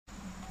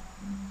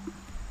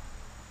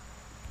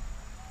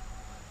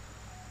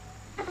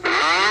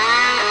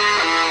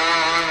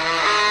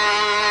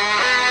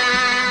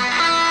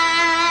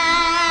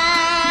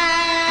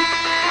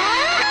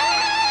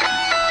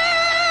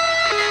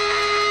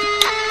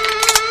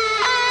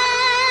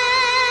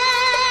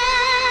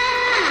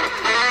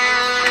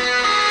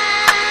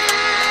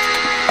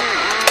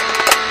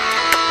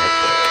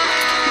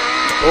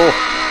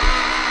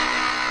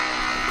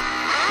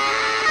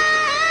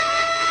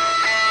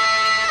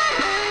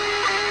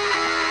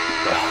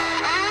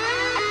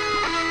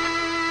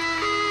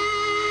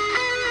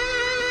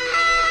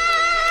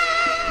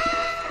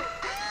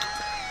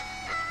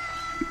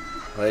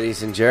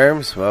Ladies and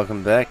germs,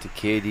 welcome back to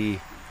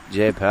KDJ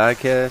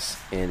Podcast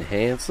in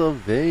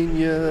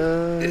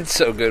Pennsylvania. It's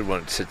so good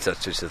when it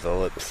touches the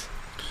lips.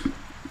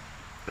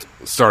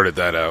 Started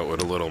that out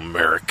with a little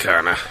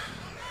Americana.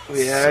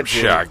 We had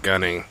some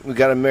shotgunning. We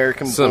got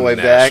American some Boy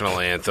back. National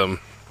anthem.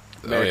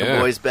 American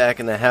Boy's back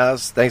in the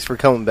house. Thanks for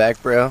coming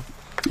back, bro.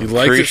 You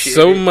liked it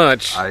so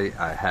much. I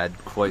had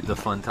quite the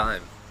fun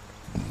time.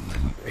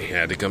 He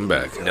had to come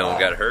back. No one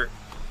got hurt.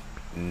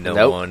 No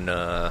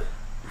Nope.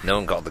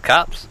 one called the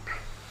cops.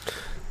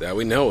 That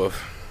we know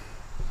of.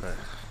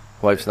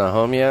 Wife's not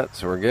home yet,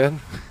 so we're good.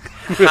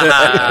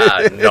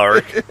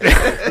 Narc.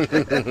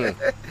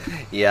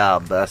 Yeah, I'll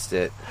bust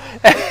it.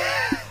 You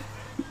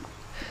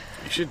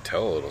should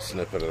tell a little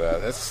snippet of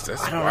that. That's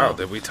I don't wild.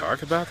 know. Did we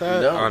talk about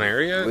that No, on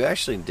air yet? We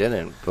actually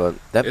didn't, but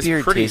that It's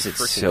beer pretty tasted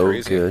freaking so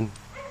crazy. good.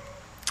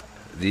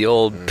 The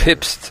old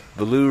Pipst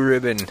Blue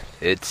Ribbon.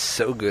 It's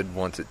so good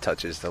once it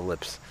touches the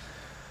lips.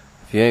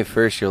 If you ain't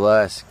first, you're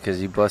last,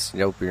 because you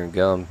busted open your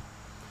gum.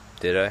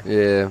 Did I?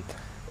 Yeah.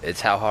 It's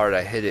how hard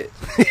I hit it.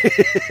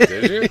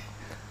 Did you?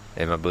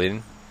 Am I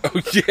bleeding? Oh,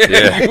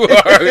 yeah, you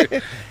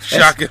are.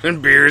 Shotgun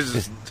and beers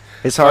is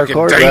It's fucking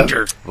hardcore,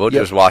 danger. We'll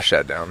Yep. just wash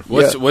that down.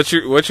 What's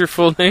your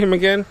full name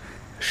again?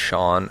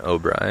 Sean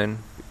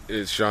O'Brien.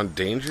 Is Sean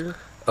Danger?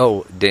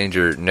 Oh,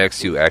 Danger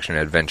next to Action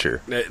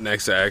Adventure.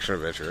 Next to Action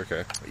Adventure,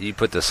 okay. You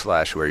put the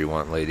slash where you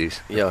want, ladies.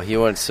 Yo, he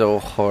went so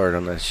hard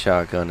on that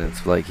shotgun,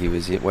 it's like he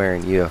was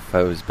wearing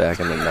UFOs back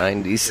in the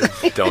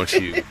 90s. Don't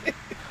you?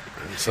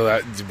 So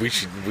that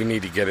we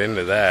need to get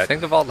into that.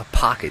 Think of all the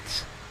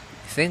pockets.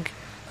 Think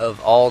of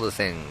all the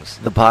things.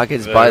 The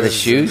pockets by the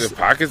shoes? The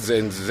pockets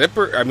and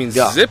zipper. I mean,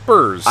 Yeah.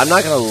 zippers. I'm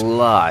not going to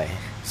lie.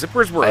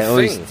 Zippers were I a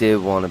always thing. did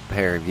want a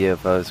pair of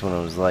UFOs when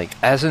I was like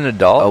As an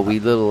adult, a wee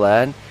little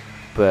lad,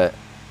 but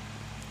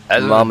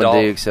as an Mama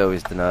adult, Dukes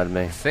always denied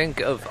me.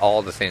 think of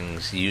all the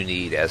things you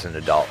need as an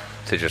adult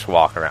to just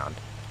walk around.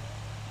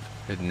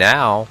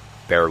 Now,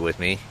 bear with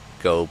me,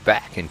 go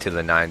back into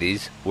the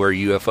 90s where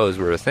UFOs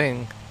were a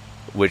thing,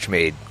 which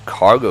made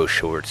cargo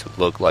shorts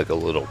look like a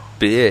little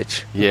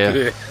bitch.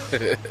 Yeah.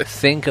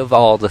 Think of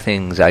all the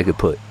things I could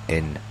put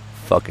in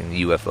fucking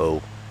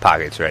UFO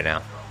pockets right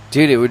now.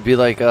 Dude, it would be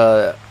like,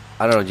 I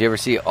don't know, did you ever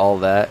see All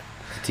That?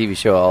 The TV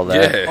show All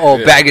That? Yeah. Oh,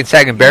 Bag and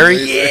Sack and Berry?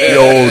 Yeah.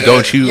 Yo,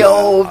 don't you...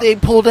 Yo, they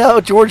pulled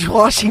out George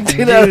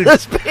Washington out of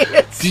those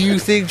pants. Do you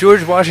think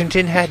George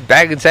Washington had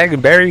Bag and Sack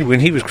and Berry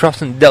when he was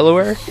crossing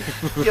Delaware?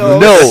 Yo,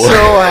 No. I'm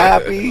so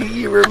happy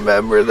you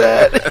remember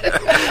that.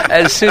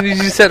 As soon as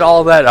you said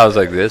all that, I was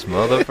like, this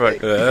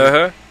motherfucker.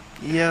 Uh-huh.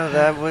 Yeah,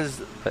 that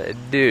was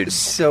Dude.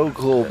 so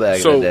cool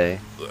back So- in the day.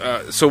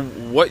 So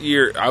what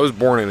year? I was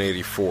born in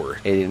 84.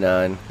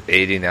 89.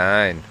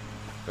 89.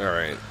 All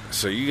right.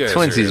 So you guys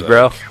Twinsies, are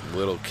bro. like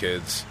little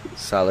kids.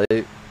 Salute.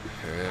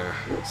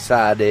 Yeah.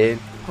 Salute.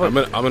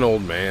 I'm an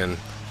old man.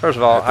 First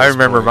of all, At I this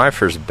remember point. my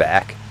first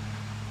back.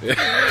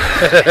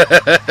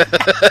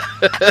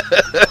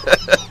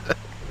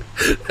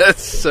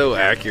 That's so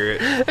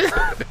accurate.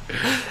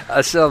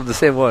 I still have the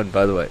same one,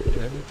 by the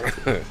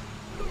way.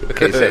 In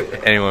case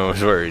anyone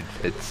was worried.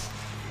 It's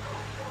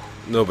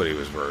Nobody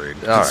was worried.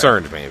 All right.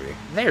 Concerned, maybe.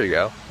 There you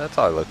go. That's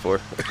all I look for.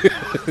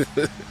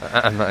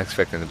 I'm not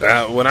expecting the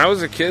best. When I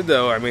was a kid,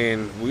 though, I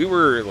mean, we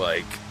were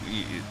like,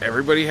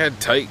 everybody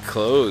had tight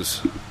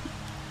clothes.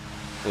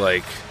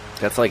 Like,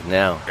 That's like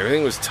now.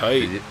 everything was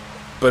tight.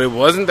 But it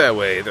wasn't that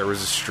way. There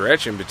was a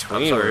stretch in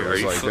between. where it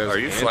was like, that was are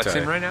you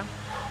flexing right now?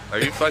 Are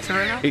you flexing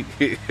right now?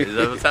 Is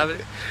that what's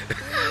happening?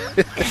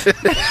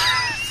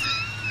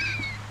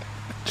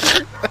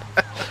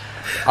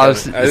 I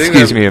think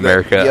Excuse that- me,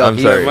 America. Yo, I'm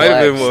he That sorry. might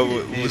have been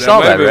Relax. what You that saw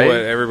might that, have been right? what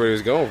everybody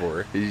was going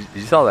for. You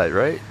saw that,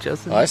 right,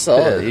 Justin? I saw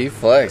it. He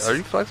flexed. Are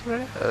you flexing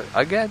right now?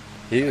 Again?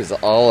 He was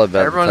all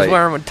about Everyone's the tight.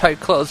 wearing tight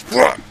clothes.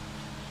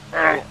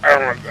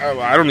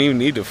 I don't even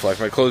need to flex.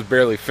 My clothes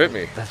barely fit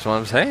me. That's what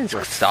I'm saying.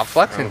 Stop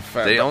flexing. I'm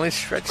fat. They only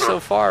stretch so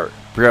far.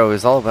 Bro, it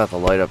was all about the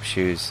light-up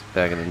shoes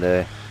back in the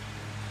day.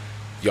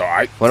 Yo,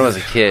 When I was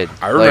a kid.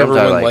 I remember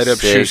Light-up, when like light-up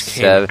 6, shoes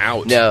came 7.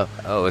 out. No,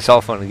 Oh, it's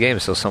all fun and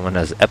games till someone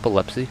has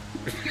epilepsy.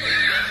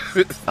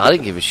 I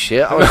didn't give a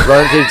shit. I was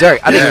running through the dark.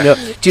 I didn't even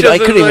know. Dude, I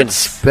Justin couldn't even was-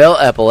 spell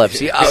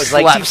epilepsy. I was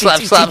like...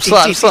 Slap, slap,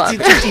 slap, slap,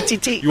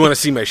 You want to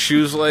see my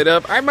shoes light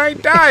up? I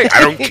might die.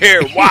 I don't care.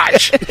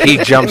 Watch. He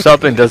jumps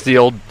up and does the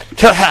old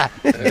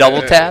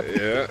double tap.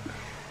 Yeah.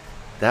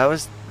 That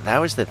was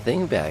the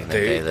thing back in the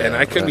day, though. And I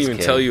when couldn't was a even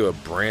kid. tell you a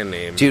brand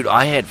name. Dude,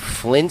 I had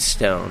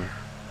Flintstone,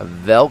 a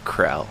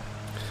Velcro,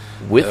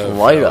 with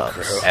light-ups.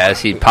 Velcro.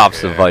 As he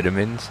pops the Yeah.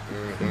 vitamins.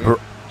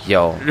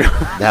 Yo,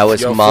 that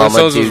was Yo, Mama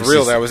Flintstones Dukes' was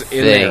real. That was in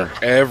thing. there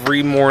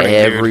every morning.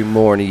 Every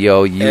morning,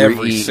 yo, you were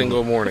every eating.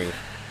 single morning.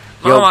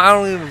 Yo, Mom, I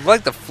don't even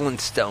like the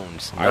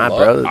Flintstones. Nah,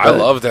 love, bro, I but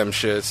love them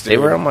shits. Dude. they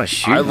were on my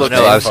shoes. I looked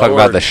No, I was talking about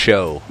forward. the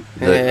show.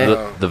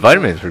 Yeah. The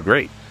vitamins were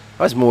great.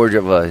 I was more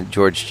of a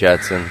George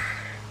Jetson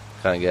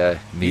kind of guy.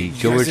 Me, You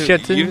George guys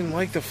Jetson. You didn't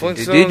like the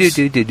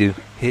Flintstones? Do.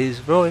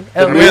 His Roy.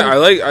 I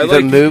The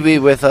like movie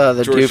with the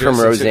George dude from Jetson,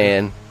 too.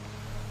 Roseanne.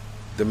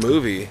 the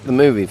movie. The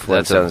movie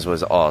That's a- Flintstones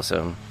was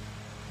awesome.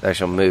 The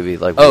actual movie,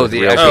 like Oh, with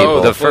the real actual-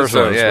 people. the first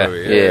one, Flintstones yeah.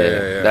 movie.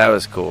 Yeah, that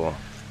was cool.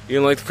 You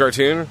didn't like the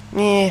cartoon?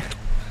 Yeah.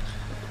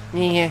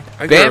 Yeah.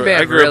 I Bam grew,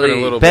 Bam I grew up in really-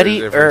 a little Betty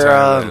bit different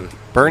time than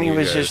Bernie you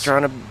was guys. just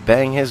trying to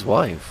bang his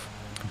wife.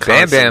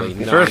 Bam Bam.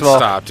 Constantly, First of all,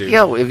 nonstop, dude.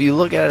 Yo, if you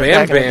look at it Bam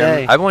back in the Bam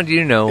day, I want you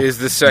to know is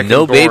the second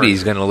no born.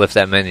 baby's gonna lift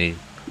that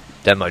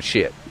much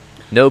shit.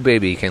 No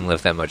baby can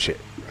lift that much shit.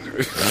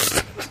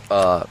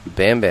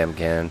 Bam Bam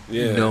can.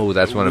 Yeah. No,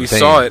 that's what we I'm saying.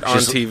 saw it on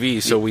Just-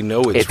 TV, so we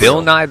know it's Bill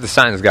real. Nye the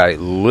Science Guy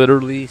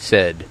literally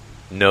said,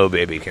 "No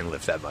baby can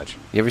lift that much."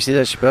 You ever see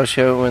that Chappelle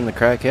show when the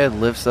crackhead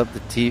lifts up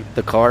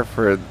the car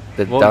for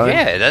the Well, dime?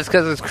 yeah, that's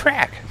because it's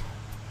crack.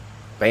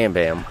 Bam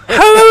Bam.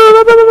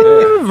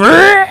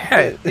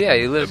 Yeah,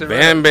 he lives. Bam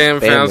Bam Bam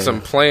found Bam.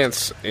 some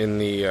plants in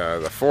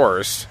the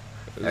forest.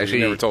 That Actually-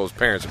 he never told his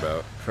parents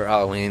about. For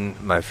Halloween,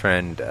 my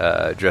friend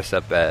dressed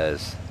up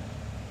as,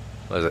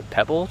 was it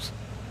Pebbles?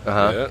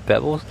 Uh-huh. Yeah.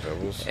 Pebbles?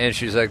 Pebbles. And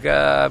she's like,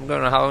 I'm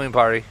going to a Halloween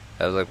party.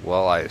 I was like,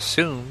 well, I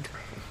assumed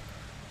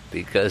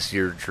because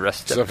you're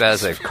dressed up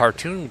as a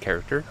cartoon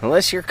character.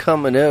 Unless you're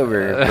coming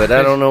over, but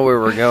I don't know where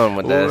we're going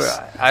with Well, this.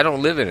 I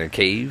don't live in a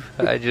cave.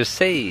 I just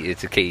say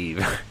it's a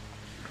cave.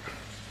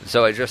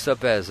 So I dressed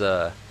up as,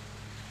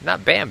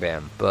 not Bam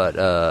Bam,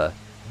 but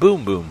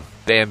Boom Boom,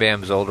 Bam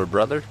Bam's older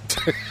brother.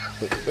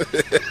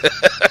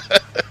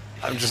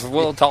 I'm just a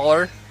little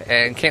taller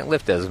and can't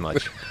lift as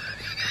much.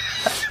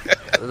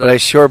 But I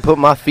sure put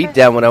my feet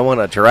down when I want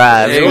to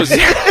drive. It was,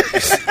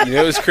 you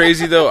know, it's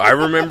crazy though. I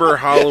remember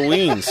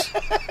Halloween's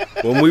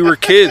when we were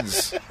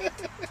kids.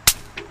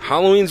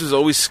 Halloween's was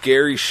always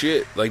scary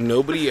shit. Like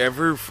nobody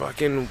ever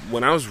fucking.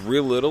 When I was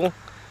real little,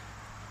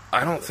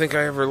 I don't think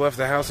I ever left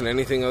the house in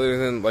anything other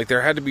than like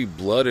there had to be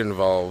blood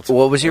involved.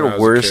 What was when your I a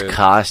worst kid.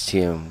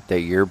 costume that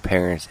your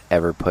parents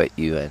ever put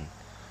you in?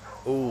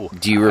 Ooh,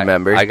 Do you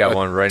remember? I got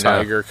one right now.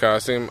 Tiger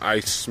costume.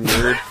 I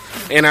smeared,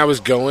 and I was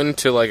going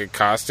to like a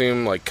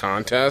costume like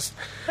contest,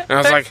 and I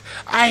was like,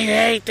 I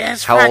hate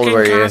this How old fucking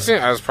were you?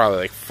 costume. I was probably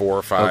like 4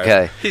 or 5.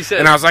 Okay. He said,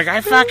 And I was like, I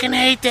fucking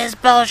hate this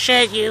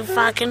bullshit, you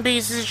fucking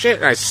pieces of shit.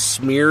 And I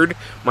smeared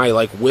my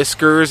like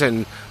whiskers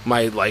and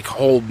my like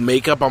whole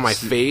makeup on my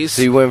face.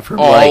 So you went from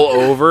all like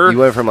over. You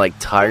went from like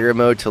tiger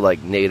mode to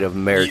like Native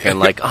American.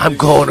 Like I'm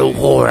going to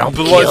war. I'm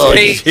Blood killing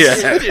paint. you.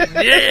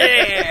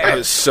 Yeah. I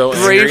was so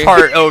angry.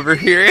 Braveheart over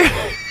here.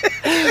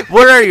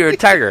 What are you, a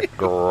tiger?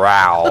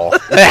 Growl.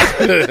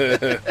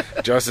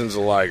 Justin's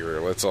a liger.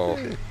 Let's all.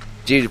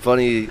 Dude,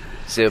 funny.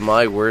 So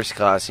my worst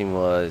costume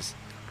was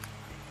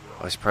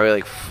I was probably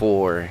like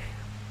 4.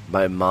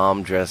 My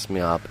mom dressed me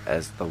up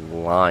as the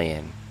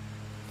lion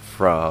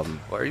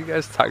from. Why are you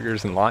guys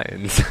tigers and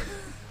lions?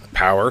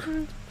 Power.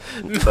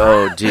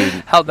 Oh, dude.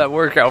 How'd that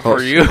work out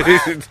for you?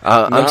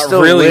 I'm Not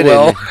still really winning.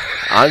 well.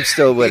 I'm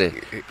still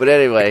winning. But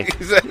anyway,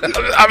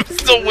 I'm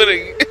still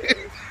winning.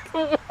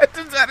 What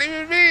does that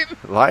even mean?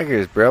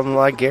 Ligers, bro. I'm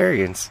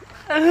Ligarians.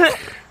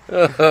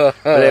 But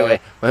anyway,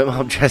 my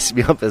mom dressed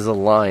me up as a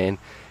lion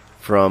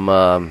from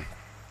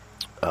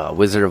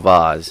Wizard of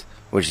Oz,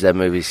 which that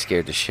movie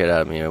scared the shit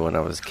out of me when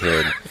I was a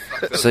kid.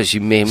 So she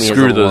made me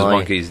Screw as a those lion,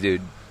 monkeys,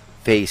 dude.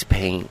 face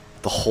paint,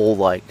 the whole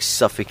like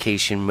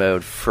suffocation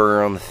mode,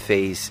 fur on the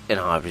face, and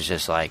I was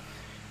just like,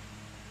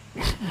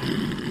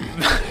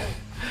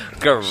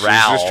 Growl. She's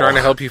just trying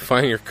to help you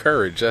find your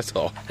courage. That's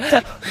all.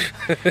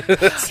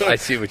 I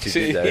see what you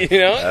did there. You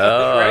know?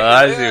 Oh,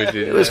 I see what you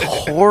did it was there.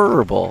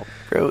 horrible,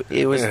 bro.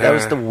 That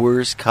was the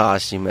worst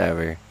costume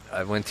ever.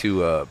 I went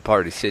to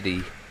Party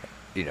City.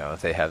 You know,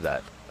 they have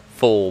that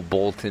full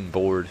bulletin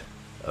board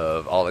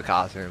of all the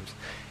costumes.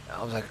 And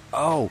I was like,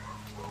 oh,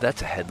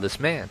 that's a headless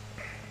man.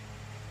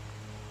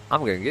 I'm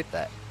going to get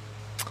that.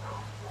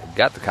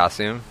 Got the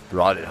costume,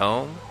 brought it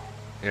home.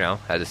 You know,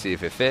 had to see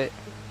if it fit.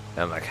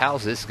 And I'm like,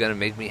 how's this going to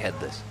make me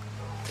headless?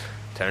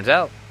 Turns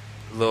out,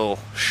 little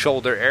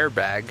shoulder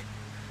airbag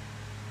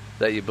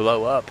that you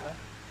blow up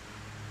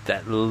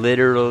that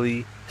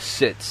literally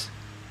sits,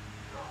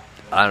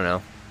 I don't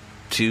know,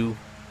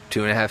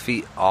 2.5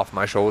 feet off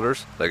my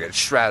shoulders. Like it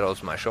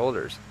straddles my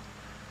shoulders.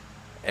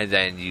 And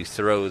then you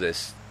throw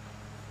this,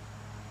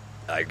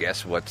 I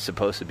guess what's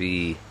supposed to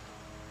be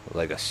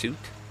like a suit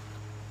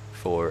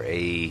for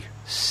a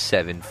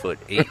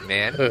 7'8"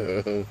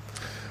 man.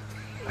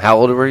 How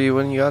old were you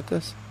when you got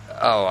this?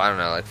 Oh, I don't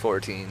know, like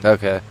 14.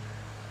 Okay.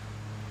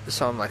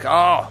 So I'm like,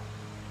 oh,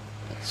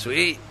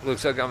 sweet.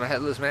 Looks like I'm a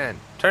headless man.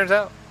 Turns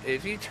out,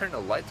 if you turn the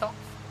lights off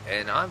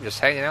and I'm just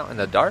hanging out in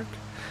the dark,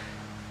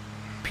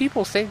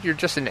 people think you're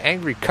just an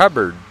angry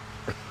cupboard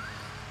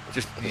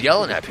just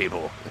yelling at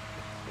people.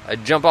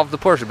 I'd jump off the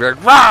porch and be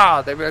like,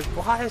 rah! They'd be like,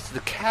 why is the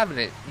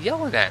cabinet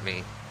yelling at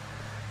me?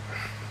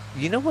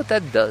 You know what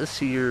that does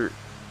to your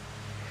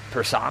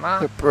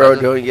persona?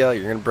 Bro, don't yell.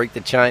 You're going to break the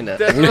china.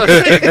 That's what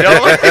I'm saying,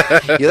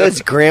 no? Yeah,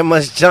 that's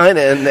grandma's china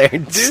in there.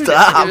 Dude,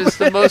 Stop. it was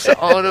the most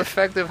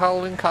ineffective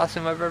Halloween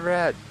costume I've ever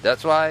had.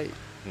 That's why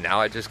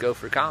now I just go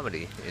for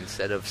comedy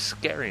instead of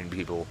scaring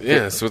people. Yeah,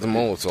 that's what the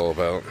mullet's all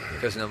about.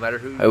 Because no matter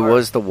who you I are.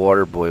 was the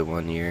water boy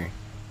one year.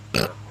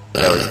 That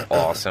was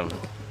awesome.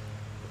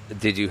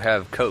 Did you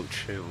have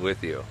Coach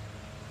with you?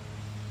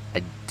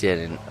 I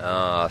didn't.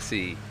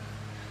 See.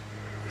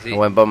 I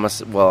went by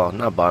myself. Well,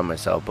 not by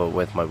myself, but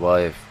with my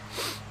wife.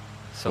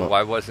 So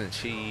why wasn't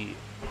she?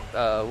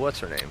 What's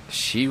her name?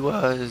 She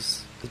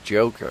was the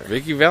Joker.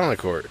 Vicky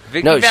Valancourt.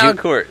 Vicky No, she-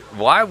 Valancourt.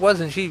 Why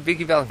wasn't she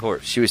Vicky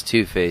Valancourt? She was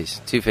Two-Face.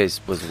 Two-Face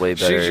was way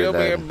better She's showed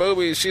me a than...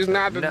 booby. She's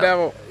not the No.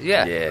 devil.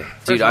 Yeah. Yeah.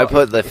 First Dude, of I all-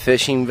 put the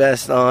fishing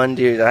vest on,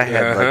 dude. I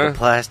had like Uh-huh. the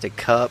plastic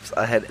cups.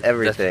 I had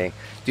everything.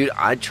 Dude,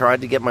 I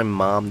tried to get my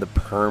mom to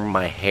perm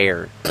my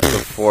hair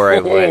before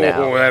I went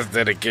Oh, out. that's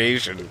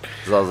dedication.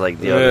 'Cause I was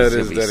like, yo, That this is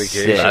is be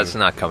dedication. sick. That's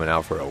not coming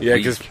out for a Yeah,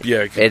 week. because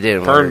It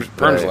didn't perms, work.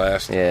 perms but-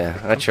 last. Yeah,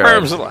 I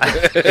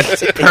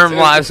tried. Perm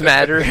lives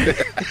matter.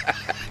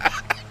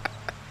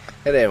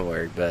 It didn't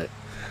work, but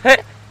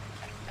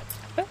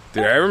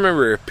Dude, I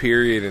remember a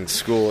period in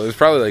school. It was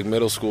probably like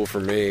middle school for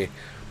me,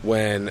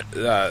 when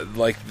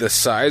like the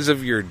size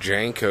of your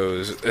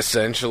Jankos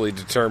essentially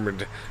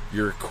determined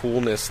your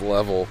coolness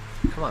level.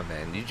 Come on,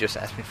 man. You just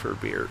asked me for a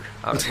beer.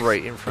 I'm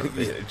right in front of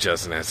you.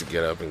 Justin has to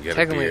get up and get a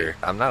Technically, beer.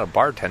 I'm not a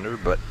bartender,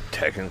 but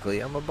technically,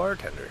 I'm a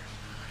bartender.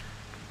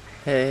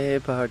 hey,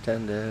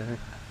 bartender.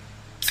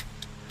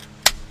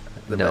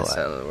 The No, best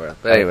sound in the world.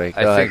 But anyway,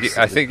 I go think ahead.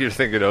 I think you're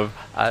thinking of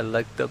I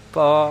like the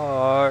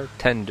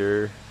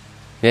bartender.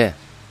 Yeah.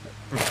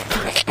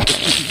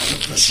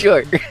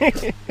 Sure.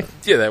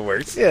 Yeah, that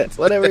works. Yeah,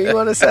 whatever you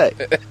want to say.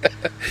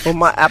 Well,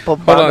 my apple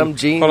Hold bottom on,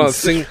 jeans. hold on.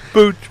 Sing.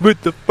 Boots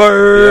with the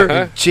fur,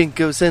 Uh-huh.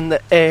 Jinkos in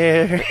the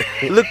air.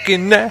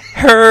 looking at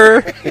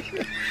her.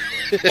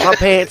 My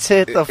pants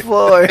hit the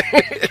floor.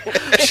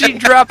 She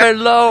dropping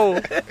low.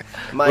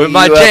 With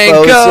my UFO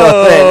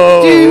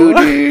Janko.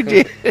 something.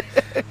 Dude.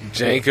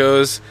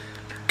 Jankos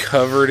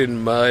covered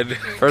in mud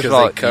First because of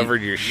all, they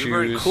covered your you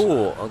weren't shoes.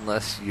 cool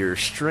unless your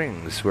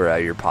strings were out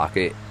of your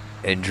pocket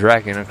and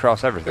dragging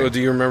across everything. Oh,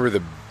 do you remember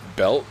the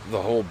belt,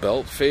 the whole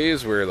belt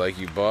phase, where like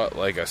you bought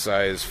like a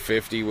size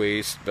 50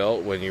 waist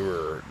belt when you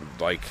were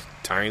like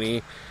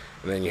tiny,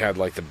 and then you had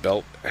like the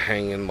belt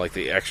hanging, like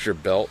the extra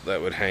belt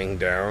that would hang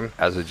down?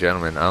 As a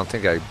gentleman, I don't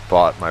think I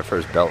bought my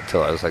first belt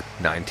till I was like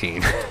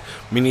 19.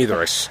 Me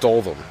neither. I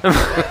stole them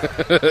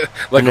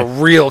like a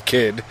real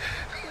kid.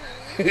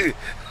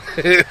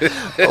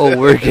 Oh,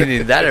 we're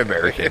getting that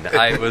American.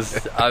 I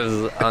was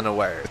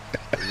unaware.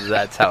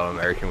 That's how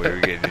American we were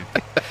getting.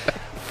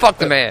 Fuck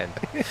the man.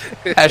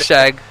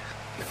 Hashtag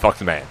fuck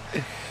the man.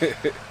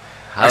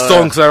 I stole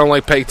them because I don't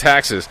like pay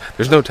taxes.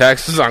 There's no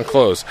taxes on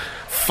clothes.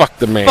 Fuck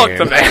the man. Fuck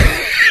the man.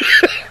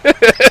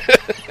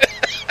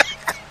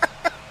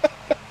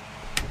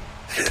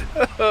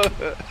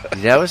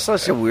 That was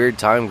such a weird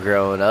time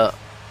growing up.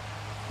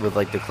 With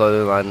like the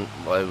clothing line,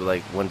 I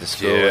like went to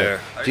school. Yeah.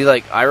 with. Dude,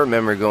 like I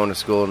remember going to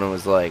school and it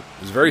was like,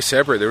 It was very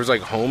separate. There was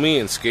like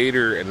homie and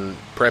skater and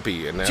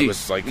preppy, and that dude,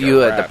 was like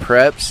you a had wrap. the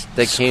preps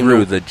that came.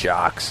 Screw To, the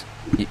jocks.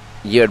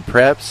 you had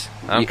preps.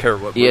 I don't you, care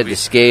what You had movie. the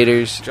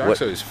skaters.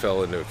 Jocks always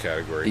fell into a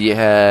category. You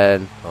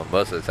had. Well,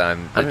 most of the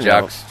time, I the don't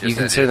jocks know. just You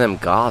consider them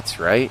goths,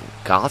 right?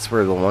 Goths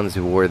were the ones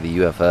who wore the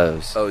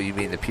UFOs. Oh, you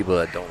mean the people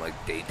that don't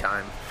like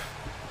daytime?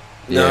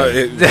 No,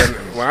 Yeah.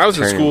 when I was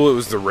in Turn- school, it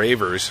was the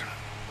ravers.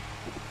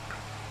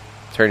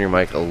 Turn your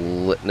mic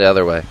the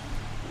other way.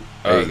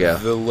 There you go.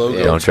 The logo.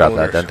 Yeah. Don't drop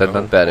toners. that. Dun, dun,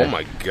 dun. Better. Oh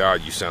my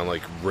god, you sound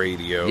like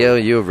radio. Yo,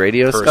 you a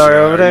radio person. star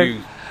over there?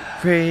 You-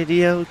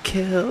 Radio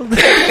killed.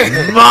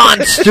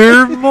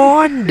 Monster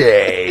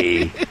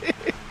Monday.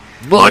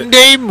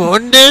 Monday.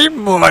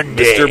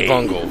 Mr.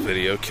 Bungle,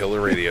 video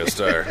killer radio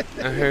star.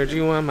 I heard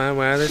you on my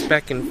wireless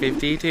back in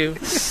 '52.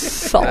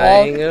 Saw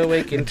Lying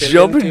awake and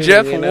Jumping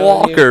Jeff tuning in on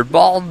Walker,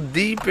 ball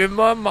deep in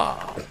my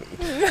mouth.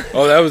 you.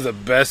 Oh, that was the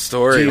best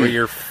story. Dude. Where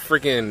your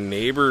freaking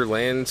neighbor,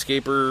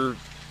 landscaper,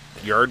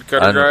 yard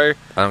cutter guy.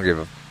 I don't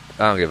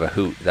give a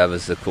hoot. That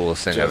was the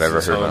coolest thing I've ever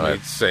Justin's heard in my homie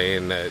life.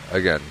 saying that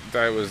Again,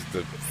 that was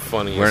the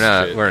funniest. we're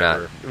not. shit We're not.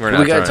 ever. We're not.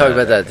 We gotta throwing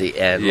talk about that at the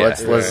end. Yeah.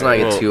 Let's not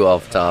get Well- too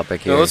off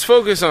topic here. Now let's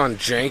focus on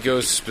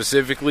Jankos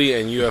specifically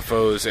and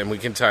UFOs, and we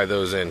can tie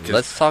those in. 'cause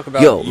Let's talk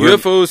about Yo,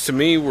 UFOs to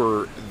me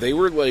were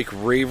like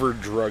raver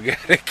drug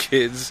addict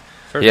kids.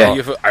 First Yeah. of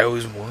all, UFO, I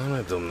always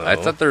wanted them though. I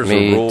thought there was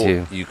Me a rule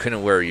too. you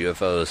couldn't wear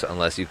UFOs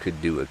unless you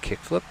could do a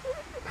kickflip.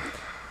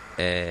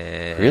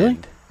 And Really?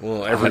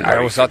 Well, I everybody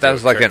always thought could that do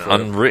was a like an kickflip.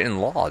 unwritten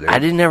law, dude. I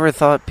didn't ever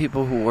thought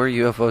people who wore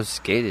UFOs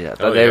skated. I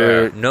thought Oh, they yeah.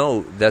 were.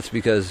 No, that's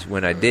because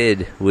when I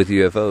did with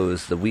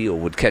UFOs, the wheel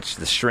would catch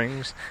the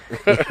strings,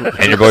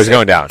 and your boy's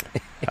going down.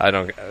 I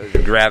don't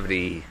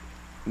gravity.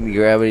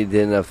 Gravity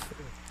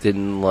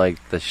didn't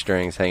like the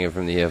strings hanging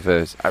from the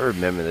UFOs. I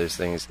remember those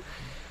things.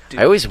 Dude,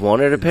 I always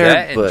wanted a pair,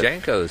 That and but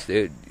Jankos,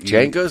 dude.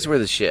 Jankos were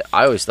the shit.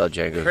 I always thought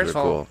Jankos First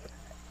were of all, cool.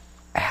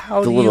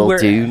 How The do little you wear?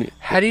 dude.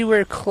 How do you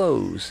wear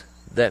clothes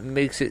that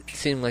makes it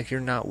seem like you're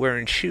not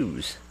wearing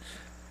shoes?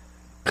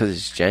 Because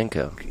it's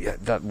Janko. Yeah,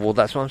 that's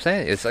what I'm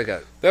saying. It's like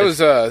a That was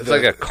it's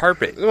like a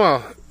carpet.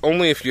 well,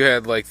 only if you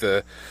had like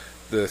the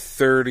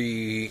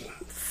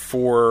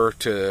 34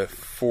 to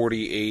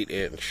 48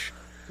 inch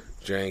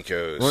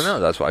Jankos. Well, no,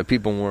 that's why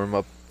people wore them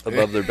up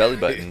above their belly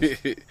buttons.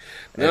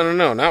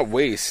 no, not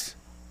waist.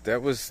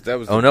 That was.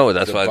 Oh no,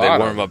 that's the why they bottom.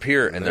 wore them up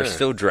here, and they're Yeah.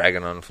 still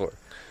dragging on the floor.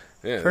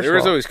 Yeah, First they of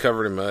was all- always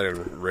covered in mud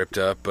and ripped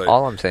up, but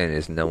All I'm saying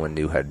is no one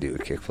knew how to do a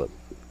kickflip.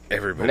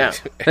 everybody, No.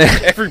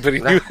 everybody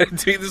knew how to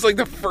do. This is like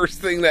the first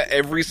thing that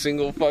every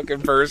single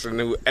fucking person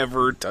who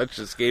ever touched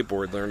a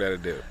skateboard learned how to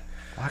do.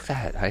 Fuck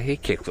that. I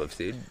hate kickflips,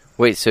 dude.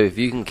 Wait, so if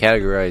you can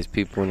categorize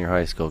people in your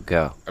high school,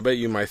 go. I bet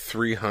you my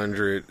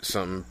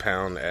 300-something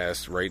pound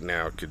ass right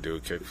now could do a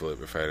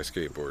kickflip if I had a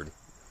skateboard.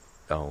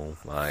 Oh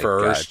my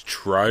First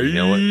try. god. You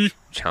know what?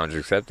 Challenge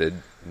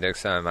accepted.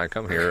 Next time I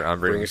come here, I'm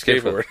Bring bringing a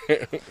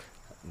skateboard.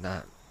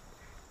 Not.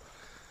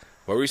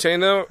 What were you saying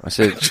though? I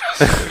said,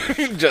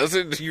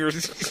 Justin, you were,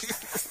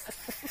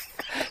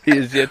 He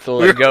is yet to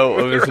let go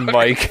of his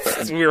mic.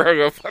 we were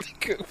hung up on a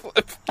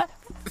kickflip.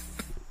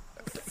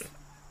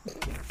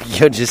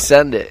 yo, just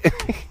send it.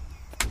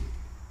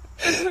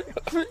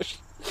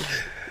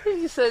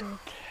 You said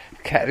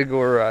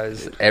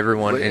categorize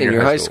everyone in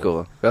your high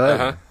school. Go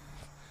ahead. Uh-huh.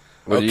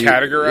 What Oh, do you-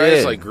 categorize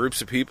yeah. like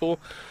groups of people.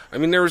 I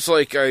mean, there was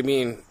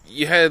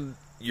you had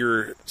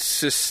your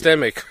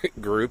systemic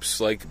groups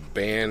like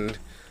band,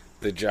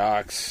 the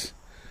jocks,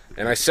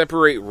 and I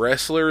separate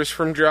wrestlers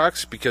from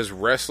jocks because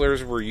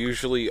wrestlers were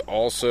usually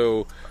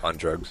also On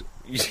drugs.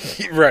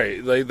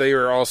 right. They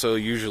were also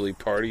usually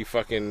party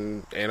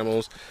fucking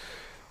animals.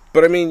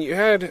 But I mean, you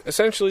had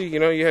essentially,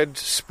 you had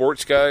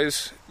sports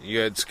guys, you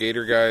had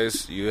skater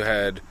guys, you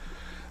had.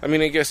 I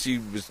mean, I guess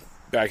you was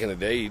back in the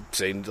day, you'd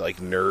say like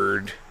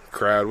nerd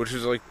crowd, which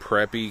was like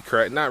preppy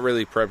crowd, not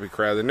really preppy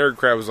crowd. The nerd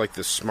crowd was like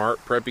the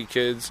smart preppy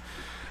kids,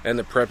 and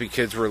the preppy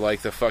kids were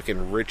like the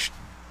fucking rich,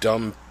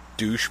 dumb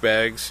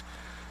douchebags.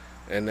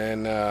 And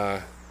then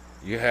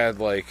you had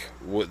like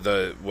what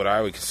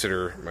I would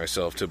consider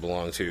myself to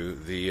belong to,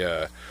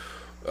 the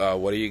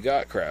what do you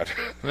got crowd.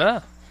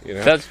 Yeah, You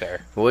know? that's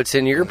fair. What's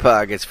in your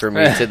pockets for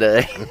me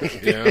today?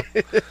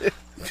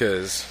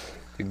 Because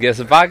You guess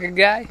a pocket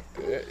guy?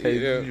 you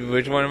know,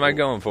 Which one am I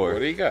going for? what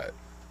do you got?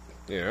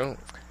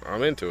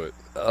 I'm into it.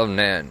 Oh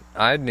man,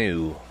 I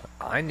knew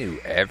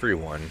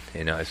everyone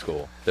in high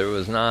school. There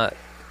was not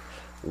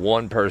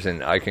one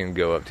person I can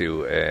go up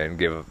to and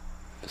give a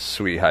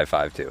sweet high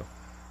five to.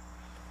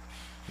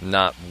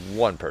 Not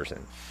one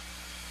person.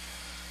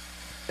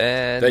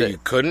 And That you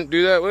couldn't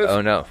do that with?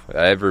 oh no,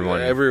 everyone,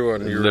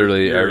 You're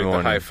literally you're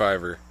everyone. the high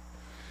fiver.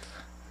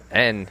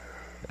 And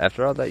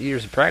after all that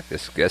years of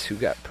practice, guess who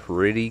got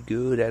pretty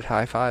good at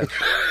high fives?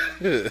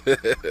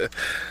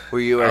 Were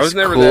you I as was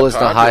never cool that as the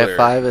high popular.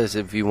 five as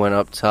if you went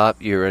up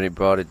top, you already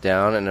brought it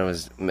down, and it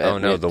was Oh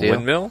no, the deal?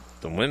 windmill?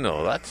 The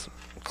windmill, that's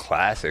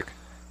classic.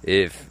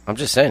 If I'm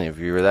just saying, if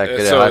you were that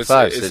good So at high it's-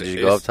 fives, it's- did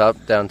you go up it's-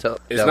 top, down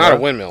top? It's down not a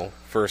low? windmill,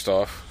 first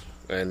off,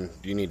 and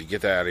you need to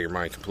get that out of your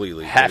mind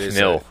completely. half It is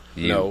mill, a-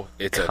 you no,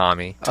 it's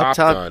commie. a top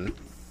top. gun.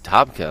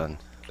 Top Gun.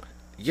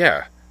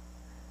 Yeah,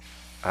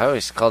 I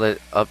always called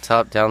it up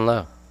top, down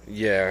low.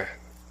 yeah,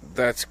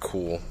 that's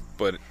cool.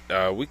 But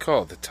we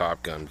call it the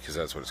Top Gun because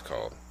that's what it's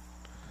called.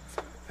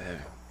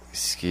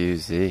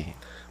 Excuse me,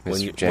 When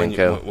Mr. you,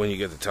 Janko. when you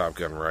get the Top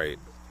Gun right,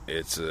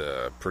 it's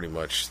pretty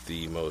much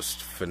the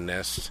most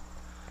finessed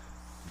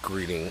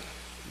greeting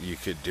you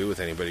could do with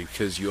anybody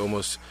because you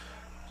almost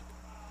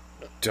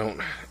don't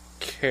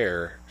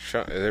care.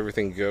 Is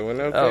everything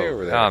going okay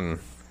over there?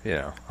 You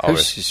know, It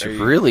was just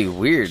really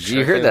weird. Did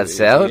you hear that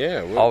sound?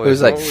 Yeah. It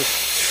was like,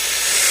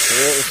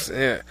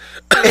 yeah.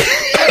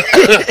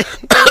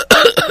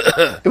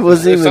 it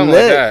wasn't even Something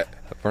that. like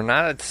that. we're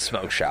not at the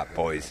smoke shop,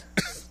 boys.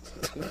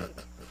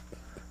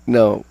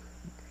 No.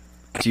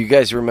 Do you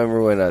guys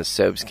remember when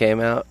Soaps came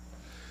out?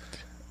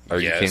 Are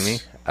you Yes. kidding me?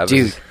 I was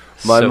Dude,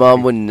 my so-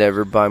 mom would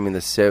never buy me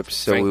the soaps,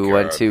 so Thank we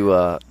went God.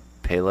 to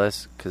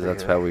Payless, because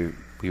that's how we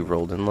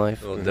rolled in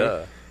life. Well,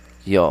 duh.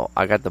 Yo,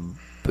 I got the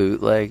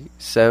bootleg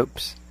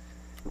soaps.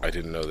 I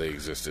didn't know they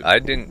existed. I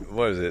didn't.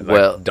 What is it? Like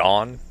Well-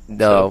 Dawn?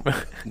 No,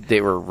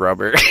 they were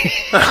rubber.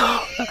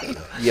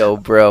 Yo,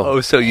 bro.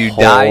 Oh, so you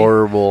die?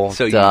 Horrible.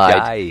 So you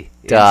died.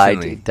 die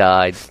instantly.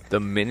 Died. The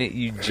minute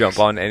you jump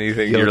on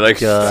anything, Yo, you're like,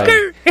 died.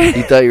 "Skirt."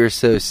 You thought you were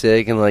so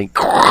sick and like,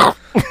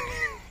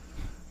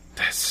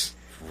 That's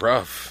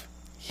rough.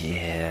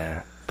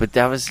 yeah. But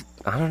that was,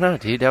 I don't know,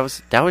 dude.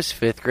 That was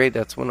fifth grade.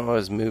 That's when I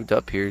was moved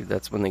up here.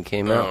 That's when they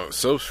came out.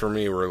 Soaps for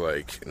me were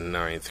like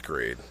 9th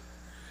grade.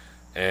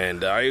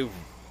 And I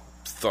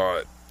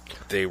thought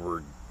they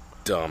were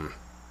dumb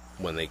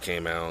when they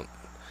came out.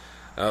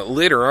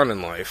 Later on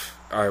in life,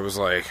 I was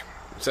like,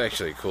 it's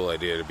actually a cool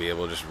idea to be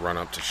able to just run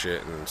up to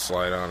shit and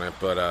slide on it.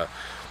 But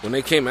when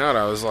they came out,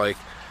 I was like,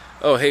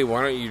 oh, hey,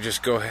 why don't you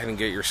just go ahead and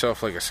get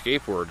yourself like a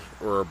skateboard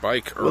or a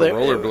bike or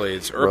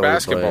rollerblades or a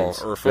basketball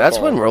Rollerblades. or a football. That's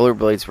when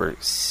rollerblades were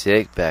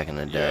sick back in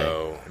the day.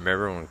 Yo,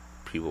 Remember when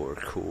people were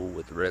cool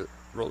with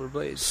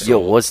rollerblades? Yo,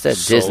 what's that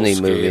Soul Disney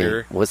Skater.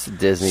 movie? What's the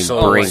Disney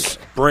Soul- Brink?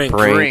 Brink.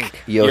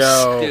 Brink. Yo,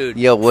 Yo,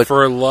 yo, what?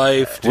 for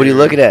life, What are you dude.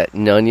 looking at?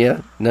 None ya?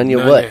 None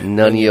ya what?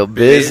 None of your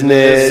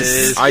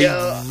business.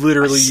 I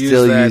literally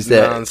still use use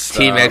that. nonstop.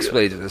 Team X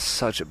Blades was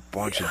such a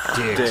bunch of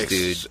dicks,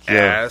 Dicks, dude.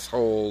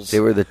 assholes. They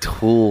were the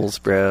tools,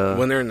 bro.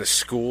 when they're in the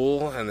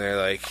school and they're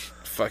like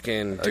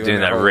fucking doing, Doing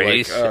the that whole,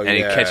 race, like, oh, and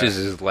yeah. he catches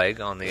his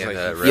leg on the It's end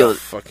like, of that yo, race.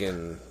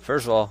 fucking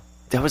First of all,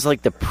 That was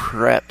like the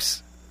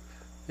preps.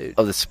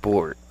 of the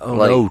sport. Oh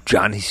like, no,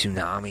 Johnny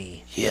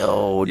Tsunami.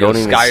 Yo, Yo, don't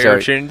even Sky start.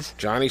 Urchins.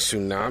 Johnny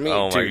Tsunami.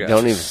 Oh my Dude, God.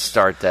 Don't even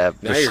start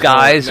that. Now The you're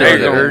skies going- now are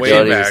you're the going way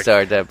Don't even back.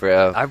 start that,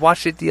 bro. I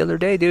watched it the other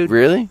day, dude.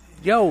 Really?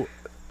 Yo,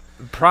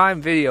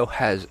 Prime Video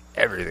has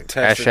everything.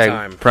 Test of Hashtag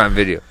time. Prime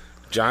Video.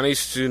 Johnny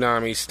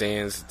Tsunami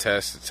stands the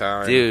test of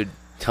time. Dude.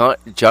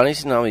 Johnny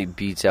Tsunami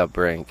beats out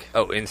Brink.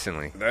 Oh,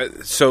 instantly.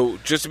 So,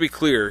 just to be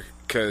clear,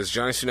 because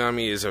Johnny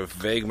Tsunami is a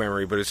vague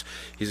memory, but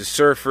he's a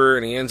surfer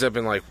and he ends up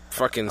in like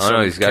fucking Oh, no,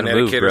 some he's gotta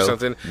Connecticut move, or bro.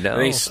 something. No.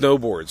 And he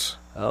snowboards.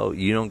 Oh,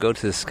 you don't go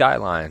to the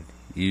skyline.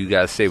 You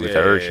gotta stay with the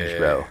Yeah. urchins,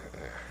 bro.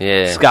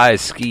 Yeah. Sky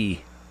is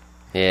ski.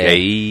 Yeah.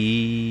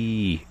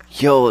 Hey.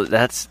 Yo,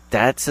 that's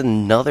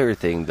another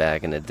thing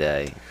back in the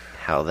day.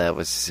 How that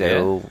was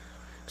so.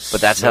 But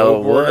that's how it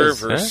Snowboarder was.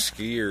 versus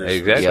skiers.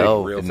 Exactly. Was, like,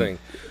 Yo. a real thing.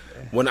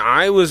 When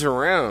I was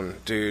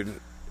around, dude,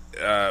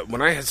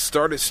 when I had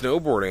started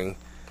snowboarding,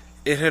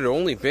 it had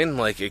only been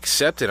like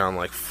accepted on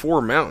like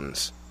 4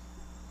 mountains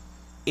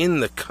in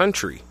the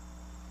country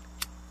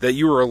that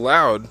you were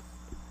allowed.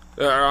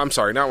 I'm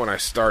sorry, not when I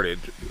started,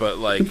 but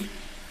like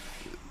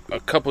a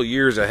couple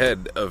years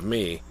ahead of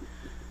me.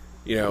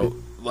 You know,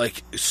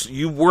 like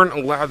you weren't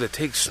allowed to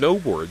take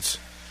snowboards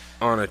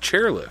on a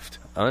chairlift.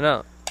 Oh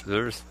no.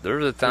 There was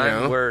a time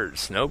You know? where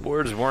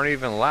snowboards weren't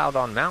even allowed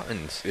on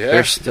mountains. Yeah,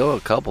 There's still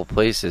a couple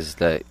places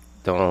that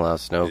don't allow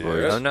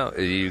snowboards. Yeah. Oh no.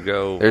 You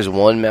go There's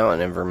one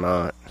mountain in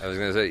Vermont. I was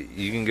gonna say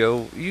you can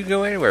go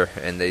anywhere,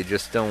 and they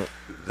just don't.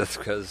 That's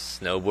because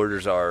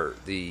snowboarders are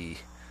the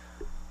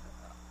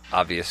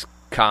obvious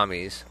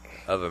commies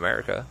of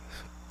America.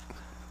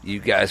 You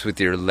guys with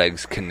your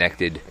legs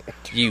connected,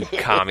 you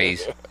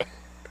commies.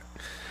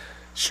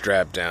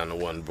 strapped down to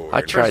one board.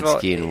 I tried of all,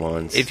 skiing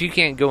once. If you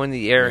can't go in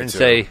the air Me and too.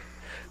 say,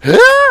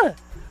 "Ah!"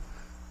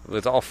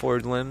 with all 4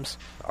 limbs,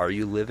 are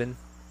you living?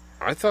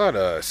 I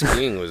thought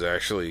skiing was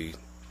actually,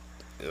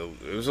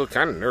 it was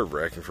kind of nerve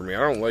wracking for me. I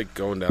don't like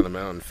going down the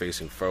mountain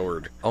facing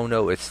forward. Oh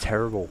no, it's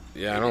terrible.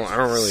 Yeah, I don't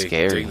really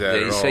Scary. dig that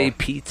They at say all.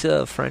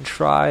 pizza, French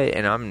fry,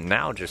 and I'm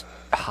now just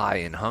high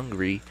and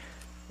hungry,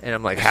 and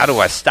I'm like, how do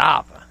I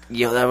stop?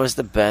 Yo, that was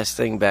the best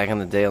thing back in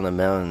the day on the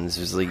mountains.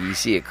 It was like, you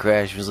see a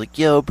crash, it was like,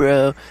 yo,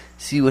 bro,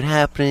 see what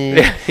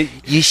happened?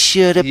 You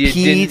should have You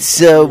didn't-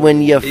 pizza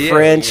when you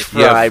French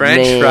fried,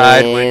 French man.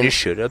 fried when you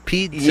should have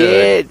pizza.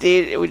 Yeah,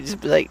 dude, it would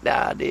just be like,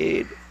 nah,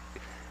 dude.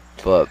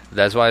 But,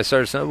 That's why I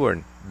started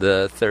snowboarding.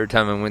 The third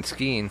time I went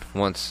skiing,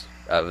 once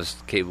I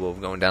was capable of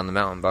going down the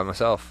mountain by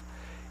myself,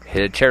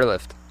 hit a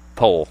chairlift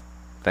pole.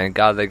 Thank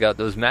God they got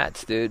those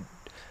mats, dude.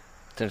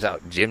 Turns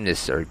out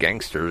gymnasts are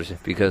gangsters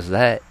because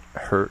that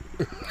hurt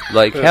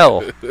like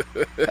hell.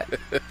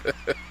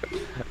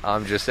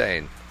 I'm just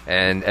saying.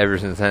 And ever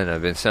since then,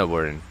 I've been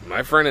snowboarding.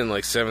 My friend in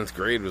like 7th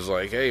grade was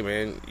like, "Hey,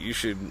 man, you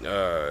should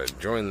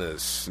join the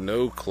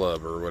snow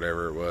club or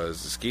whatever it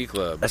was, the ski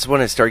club." that's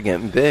when it started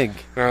getting big.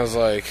 And I was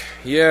like,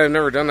 "Yeah, I've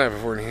never done that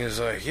before." And he was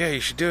like, "Yeah, you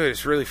should do it.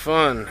 It's really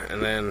fun."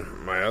 And then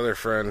my other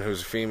friend,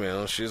 who's a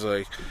female, she's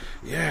like,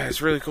 "Yeah,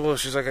 it's really cool."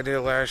 She's like, "I did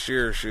it last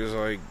year." She was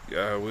like,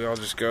 "We all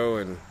just go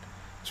and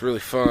it's really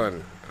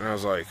fun." And I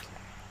was like,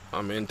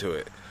 "I'm into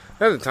it."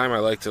 At the time, I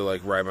liked to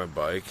like ride my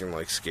bike and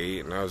like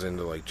skate, and I was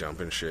into like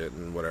jumping shit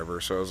and whatever.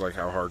 So I was like,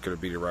 "How hard could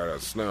it be to ride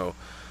out snow?"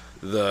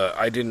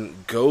 I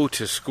didn't go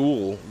to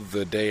school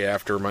the day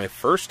after my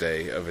first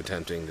day of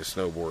attempting to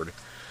snowboard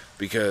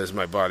because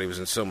my body was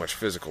in so much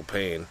physical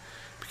pain.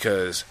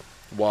 Because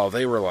while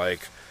they were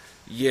like,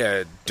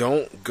 "Yeah,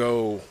 don't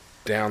go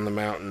down the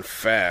mountain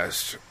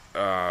fast,"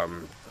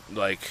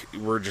 like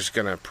we're just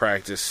gonna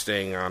practice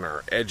staying on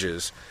our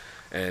edges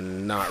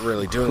and not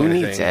really doing Who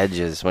anything. needs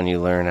edges when you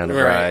learn how to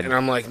Right, ride? and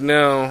I'm like,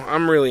 no,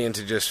 I'm really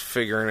into just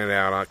figuring it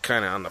out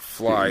kind of on the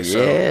fly.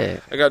 Yeah.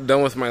 So I got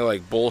done with my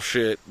like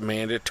bullshit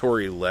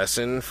mandatory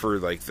lesson for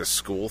like the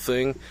school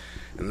thing,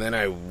 and then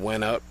I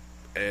went up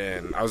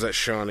and I was at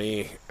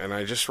Shawnee, and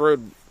I just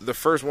rode. The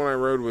first one I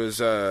rode was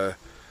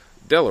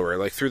Delaware,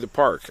 like through the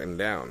park and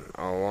down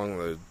all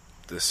along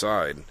the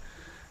side,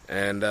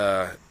 and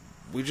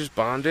we just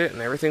bombed it,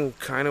 and everything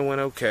kind of went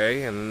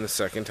okay. And then the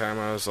second time,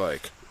 I was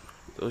like,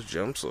 those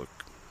jumps look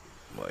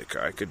like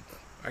I could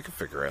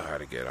figure out how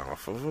to get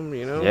off of them,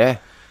 you know? Yeah.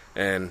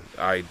 And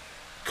I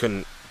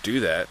couldn't do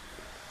that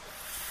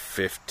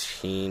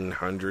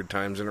 1,500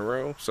 times in a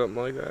row,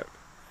 something like that.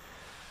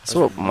 That's I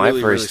was what my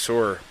really, really first.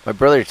 sore. My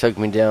brother took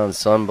me down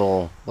Sun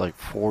Bowl like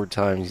 4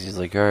 times. He's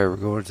like, all right, we're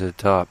going to the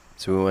top.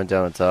 So we went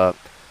down the top.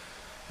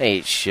 I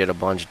ate shit a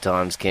bunch of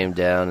times, came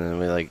down,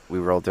 and we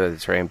rolled through the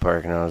train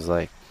park, and I was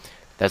like,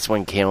 that's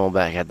when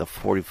Camelback had the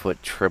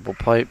 40-foot triple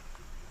pipe.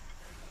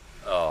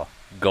 Oh,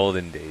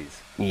 golden days.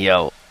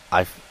 Yo,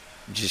 I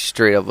just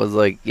straight up was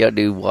like, yo,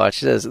 dude, watch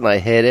this. And I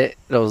hit it,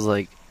 and I was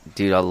like,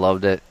 dude, I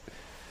loved it.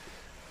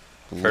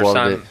 First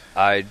Loved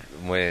time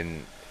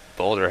when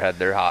Boulder had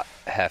their hot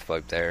half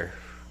pipe there,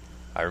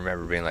 I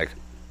remember being like,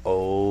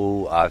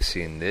 oh, I've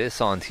seen this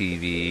on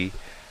TV.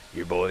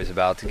 Your boy's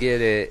about to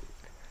get it.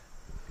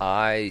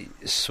 I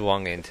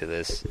swung into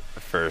this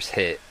first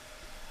hit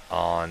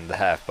on the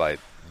half pipe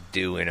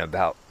doing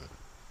about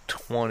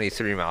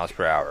 23 miles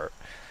per hour.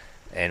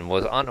 and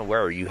was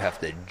unaware you have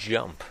to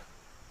jump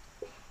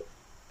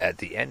at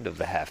the end of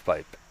the half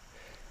pipe.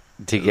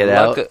 To get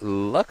out?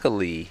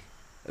 Luckily,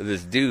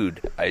 this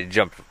dude, I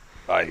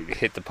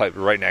hit the pipe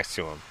right next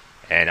to him,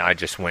 and I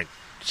just went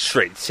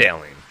straight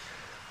sailing.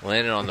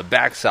 Landed on the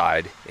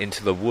backside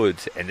into the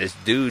woods, and this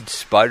dude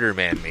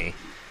Spider-Man me,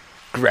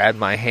 grabbed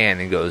my hand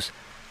and goes,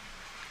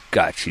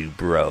 "Got you,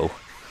 bro."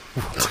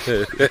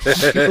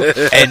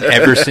 And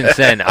ever since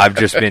then, I've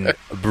just been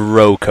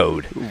bro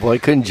code. Why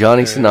couldn't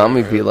Johnny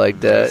Tsunami be like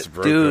that? It's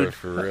bro Dude, code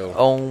for real.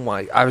 Oh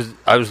my! I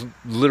was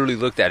literally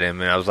looked at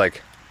him and I was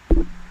like,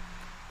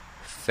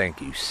 "Thank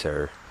you,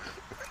 sir."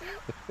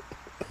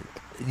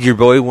 Your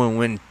boy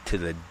went to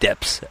the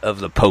depths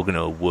of the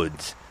Pocono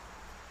woods,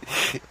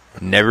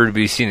 never to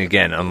be seen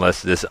again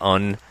unless this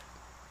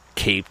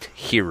uncaped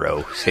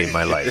hero saved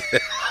my life.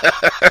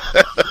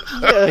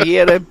 Yeah, he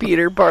had a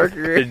Peter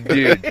Parker.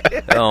 Dude,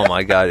 oh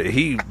my God,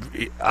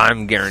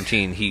 I'm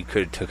guaranteeing he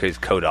could have took his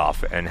coat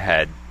off and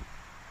had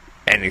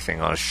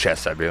anything on his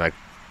chest. I'd be like,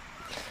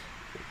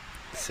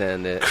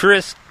 Send it.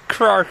 Chris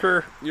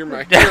Crocker. You're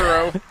my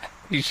hero.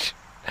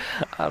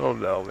 I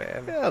don't know,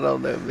 man. I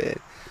don't know, man.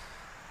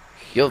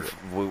 Yo,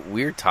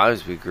 weird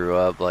times we grew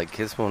up. Like,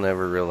 kids will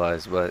never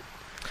realize, but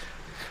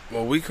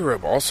Well, we grew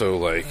up also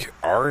like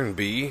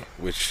R&B,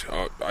 which,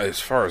 as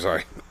far as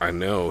I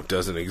know,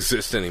 doesn't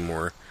exist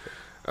anymore.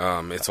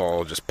 It's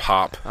all just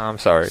pop I'm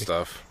sorry.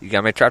 stuff. You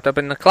got me trapped up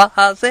in the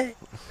closet.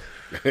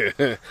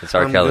 It's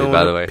R. Kelly,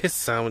 by the way.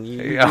 Piss on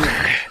you.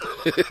 Yeah.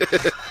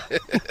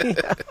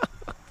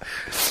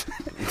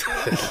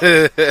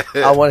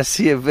 I want to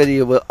see a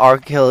video with R.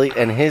 Kelly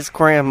and his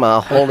grandma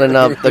holding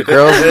up the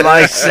girl's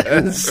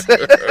license.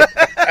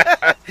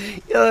 Yeah,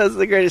 that's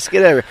the greatest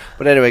skit ever.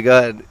 But anyway, go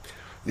ahead.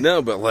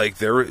 No, but like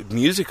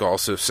music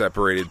also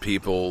separated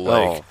people.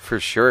 Like, for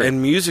sure.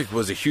 and music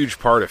was a huge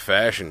part of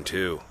fashion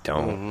too.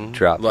 Don't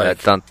drop Like-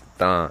 that dun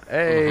dun.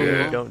 Hey,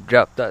 Yeah. don't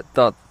drop that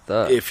dun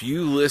dun. If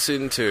you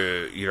listen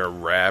to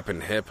rap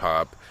and hip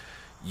hop,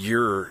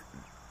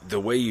 the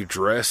way you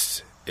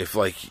dressed. If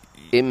like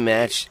it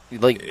matched,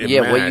 like, It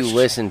what you matched.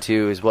 listen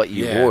to is what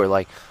you Yeah. wore.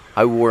 Like,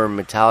 I wore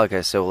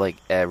Metallica, so, like,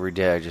 every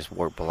day I just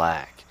wore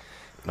black.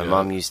 My Yeah.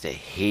 mom used to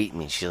hate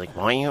me. She's like,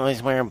 why are you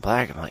always wearing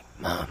black? I'm like,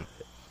 Mom,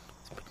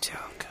 it's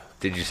Metallica.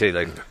 Did you say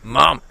like,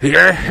 Mom?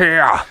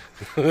 Yeah.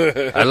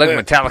 I like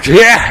Metallica.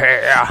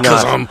 Yeah.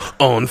 because I'm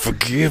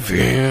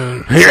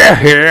unforgiving.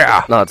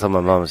 Yeah. No, I told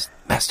my mom,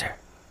 Master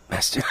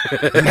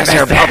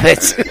of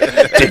Puppets.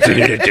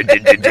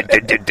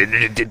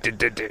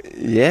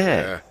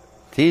 Yeah.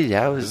 Dude,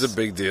 that It was was... a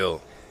big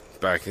deal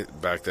back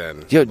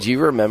then. Yo, do you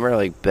remember,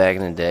 like, back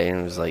in the day, and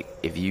it was like,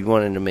 if you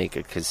wanted to make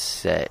a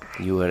cassette,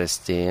 you had to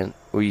stand,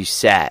 or you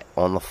sat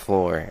on the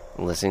floor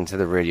listening to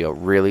the radio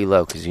really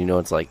low, because you know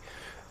it's like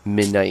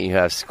midnight, you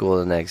have school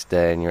the next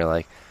day, and you're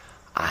like,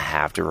 I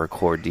have to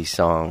record these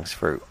songs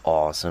for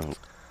awesome.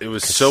 It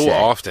was so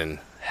Cassette. often,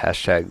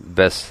 Hashtag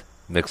best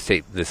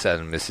mixtape this side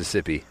of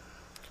Mississippi.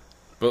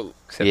 but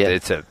Except Yeah.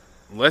 it's a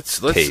let's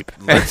Tape.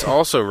 let's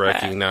also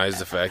recognize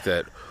the fact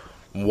that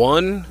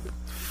one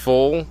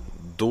full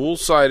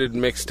dual-sided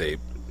mixtape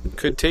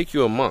could take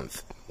you a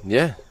month.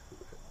 Yeah.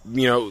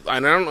 And I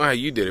don't know how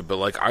you did it, but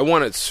like I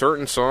wanted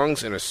certain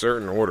songs in a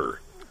certain order.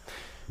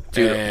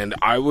 Dude. And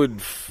I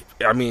would,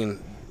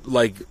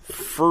 like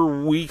for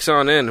weeks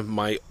on end,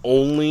 my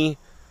only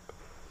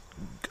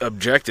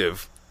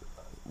objective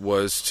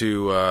was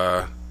to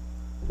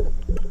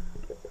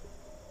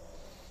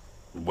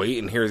wait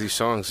and hear these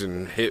songs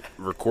and hit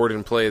record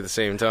and play at the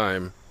same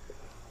time.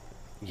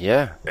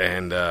 Yeah.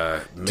 And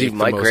make Dude, the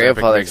my most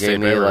grandfather epic gave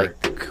mixtape me, ever.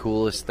 like, the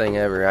coolest thing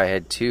ever. I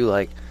had two,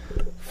 like,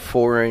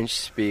 4-inch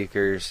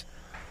speakers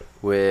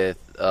with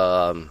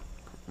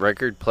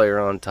record player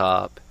on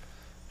top,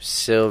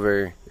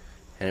 silver,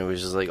 and it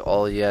was just, like,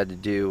 all you had to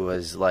do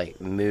was, like,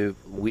 move.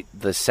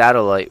 The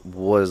satellite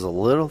was a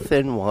little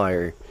thin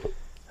wire,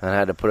 and I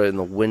had to put it in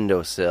the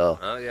windowsill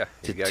oh yeah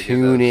to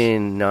tune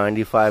in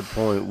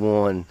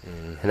 95.1,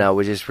 and I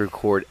would just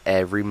record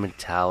every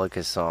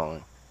Metallica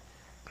song.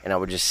 And I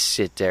would just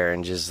sit there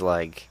and just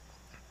like,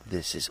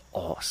 this is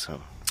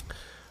awesome.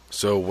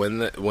 So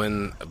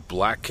when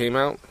Black came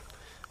out,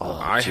 Oh,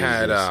 I Jesus.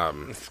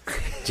 had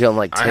Feeling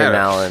like I Tim had a-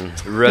 Allen.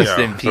 Rest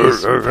Yeah. in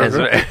peace,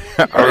 Pennsylvania.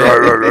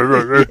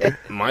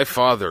 my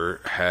father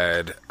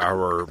had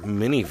our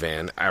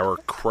minivan, our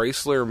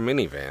Chrysler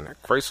minivan,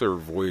 Chrysler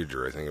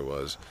Voyager, I think it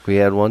was. We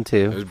had one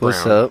too. It was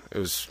What's brown. up? It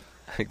was.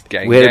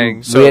 gang, We had,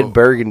 gang. So- we had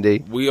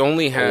burgundy. We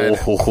only had.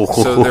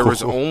 So there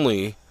was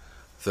only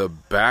the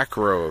back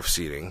row of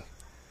seating.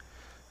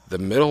 The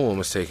middle one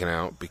was taken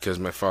out because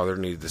my father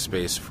needed the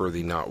space for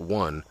the not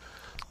one,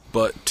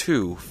 but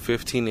two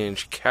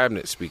 15-inch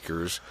cabinet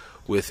speakers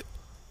with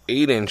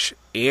 8-inch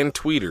and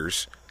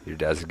tweeters Your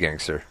dad's a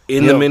gangster.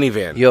 in the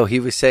minivan. Yo, he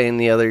was saying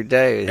the other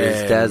day, his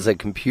And- dad's a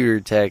computer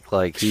tech,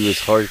 like he was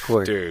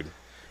hardcore. Dude.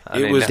 I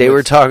It mean, was They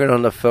were talking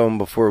on the phone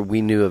before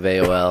we knew of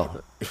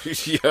AOL.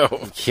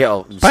 yo.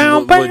 Yo, Legit.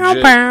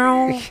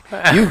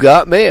 you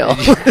got mail.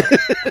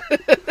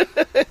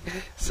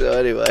 So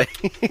anyway,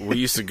 We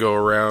used to go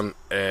around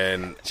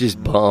and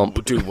just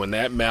bump. dude, when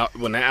that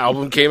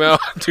album came out,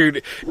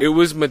 dude, it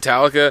was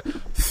Metallica.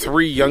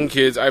 3 young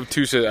kids. I have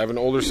 2 sisters. I have an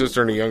older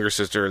sister and a younger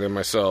sister, and then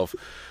myself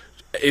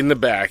in the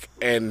back,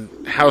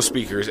 and house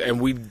speakers.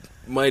 And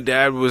my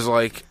dad was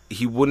like,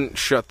 he wouldn't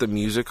shut the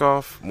music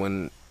off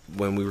when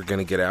we were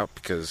gonna get out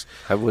because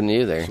I wouldn't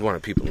either. he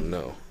wanted people to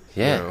know.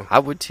 Yeah, you know? I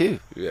would too.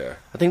 Yeah,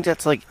 I think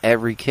that's like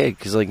every kid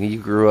because like you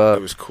grew up.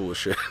 it was cool as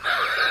shit.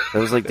 That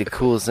was like the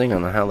coolest thing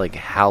on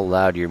how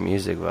loud your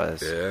music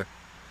was. Yeah.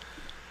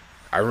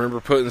 I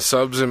remember putting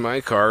subs in my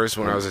cars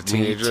when I was a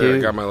teenager. too. I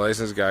got my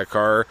license, got a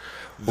car.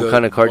 What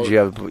kind of car did you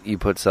have? You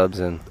put subs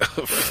in? I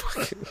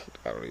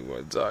don't even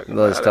want to talk about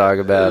Let's talk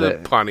about The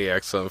it.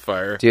 Pontiac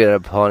Sunfire. Dude, a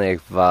Pontiac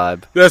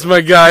Vibe. That's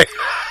my guy.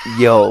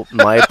 Yo,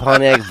 my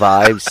Pontiac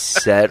Vibe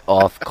set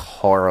off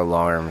car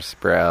alarms,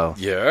 bro.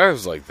 Yeah, I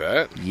was like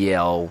that.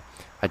 Yo,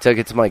 I took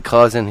it to my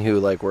cousin who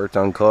like worked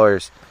on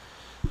cars.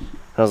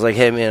 I was like,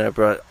 hey man,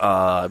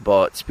 I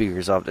bought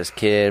speakers off this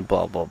kid,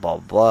 blah blah blah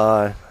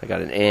blah. I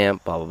got an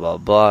amp, blah blah blah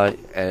blah,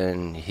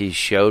 and he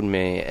showed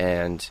me,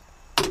 and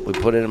we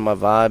put it in my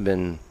Vibe,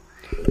 and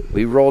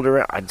we rolled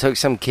around. I took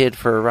some kid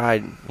for a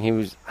ride.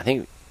 I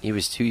think he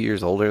was 2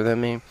 years older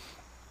than me.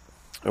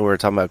 And we were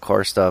talking about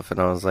car stuff, and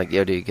I was like,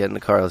 yo dude, get in the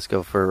car, let's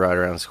go for a ride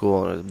around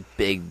school. And there was a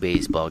big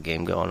baseball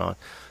game going on,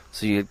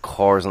 so you had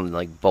cars on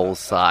like both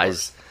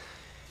sides.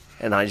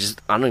 And I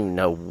don't even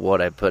know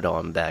what I put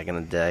on back in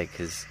the day,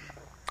 because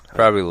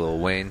Probably Lil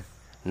Wayne.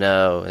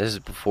 no, this is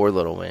before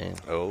Lil Wayne.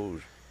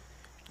 Oh,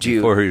 Dude,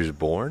 before he was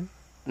born?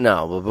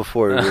 no, but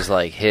before it was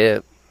like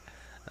hip.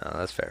 Oh,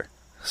 that's fair.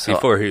 So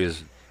Before he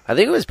was I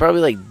think it was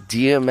probably like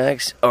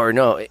DMX, or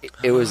no,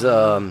 it was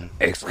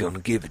X gonna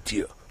give it to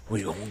you.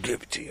 We gonna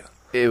give it to you.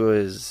 it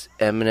was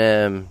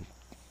Eminem,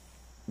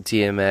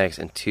 DMX,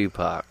 and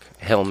Tupac.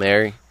 Hail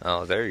Mary.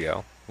 Oh, there you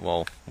go.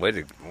 Well, way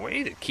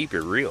to keep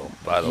it real,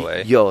 by the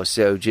way. Yo,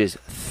 so just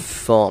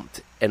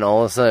thumped, and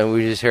all of a sudden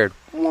we just heard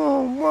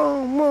whoa,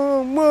 whoa,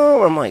 whoa,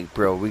 whoa. I'm like,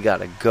 bro, we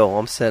gotta go.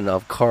 I'm setting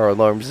off car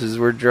alarms as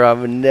we're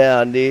driving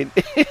down, dude.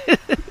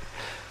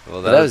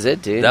 Well, That was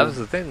it, dude. That was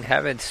the thing.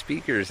 Having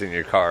speakers in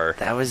your car.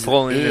 That was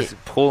pulling it.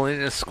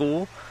 into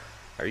school.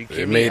 Are you It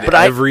kidding made me? But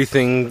I-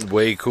 everything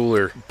way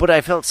cooler. But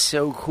I felt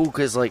so cool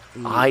because, like,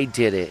 I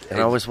did it,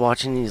 and I was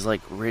watching these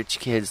like rich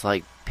kids,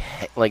 like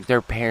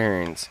their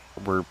parents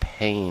were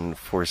paying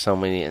for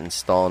somebody to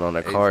install it on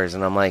their cars,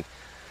 and I'm like,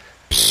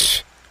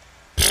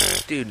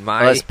 Dude,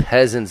 us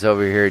peasants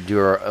over here do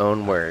our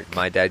own work.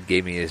 my dad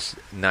gave me his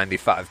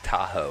 '95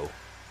 Tahoe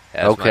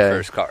as my Okay.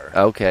 first car.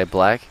 Okay,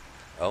 black.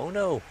 Oh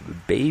no,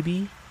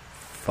 baby,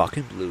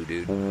 fucking blue,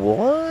 dude. What?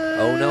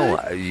 Oh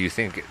no, you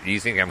think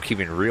I'm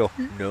keeping it real?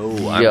 No,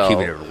 Yo, I'm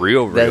keeping it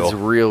real. That's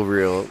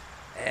real.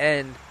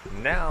 And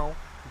now,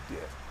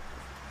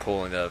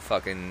 pulling to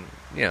fucking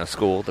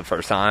school the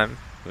first time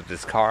with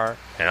this car,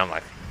 and I'm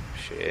like,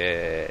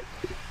 shit,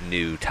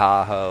 new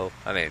Tahoe.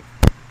 I mean,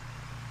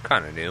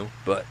 kind of new,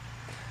 but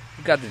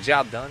got the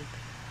job done.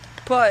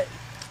 But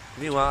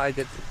meanwhile, I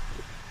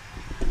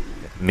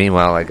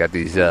got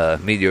these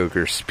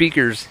mediocre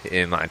speakers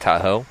in my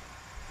Tahoe.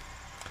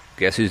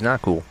 Guess who's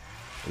not cool?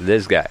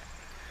 This guy.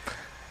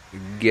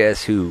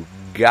 Guess who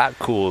got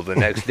cool the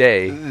next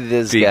day?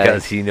 This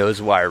because guy. he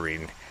knows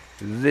wiring.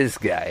 This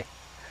guy.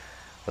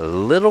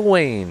 Lil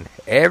Wayne,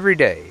 every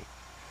day.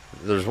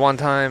 There's one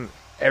time,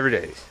 every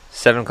day,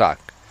 7 o'clock,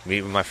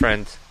 meet with my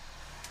friends.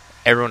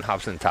 Everyone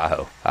hops in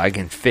Tahoe. I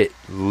can fit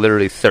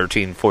literally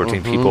 13,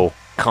 14 people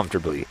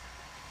comfortably.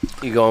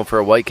 You going for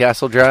a White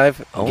Castle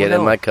drive? Oh, Get no.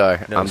 in my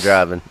car. No, I'm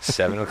driving.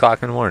 7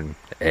 o'clock in the morning.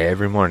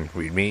 Every morning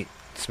we'd meet,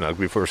 smoke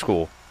before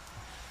school.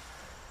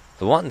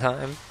 The one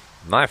time,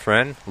 my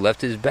friend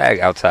left his bag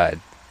outside.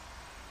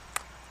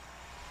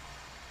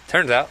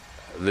 Turns out,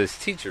 this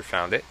teacher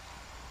found it.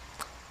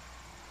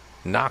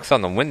 Knocks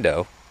on the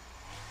window.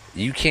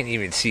 You can't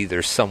even see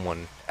there's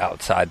someone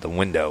outside the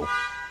window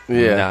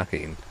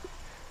knocking.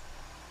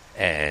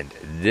 And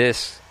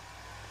this,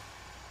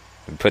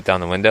 we put down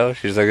the window.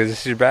 She's like, is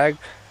this your bag?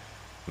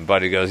 My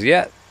buddy goes,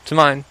 yeah, it's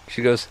mine.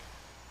 She goes,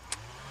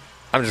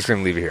 I'm just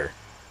going to leave it here.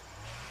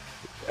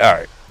 All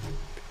right.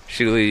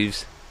 She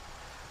leaves.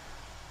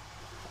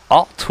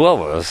 All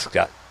 12 of us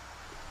got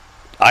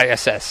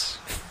ISS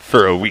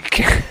for a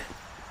week.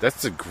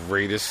 That's the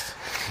greatest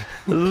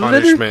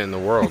punishment in the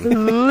world.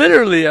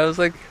 Literally, I was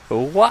like,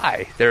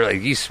 why? They're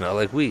like, you smell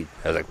like weed.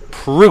 I was like,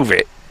 prove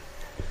it.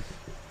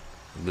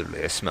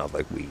 Literally, I smelled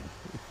like weed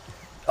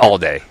all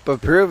day.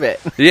 But prove it.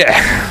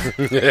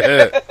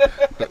 Yeah.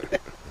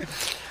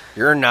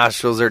 Your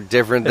nostrils are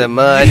different than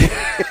mine.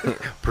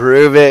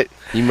 Prove it.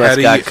 You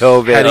must got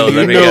COVID. How do you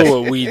let me know guess.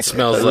 what weed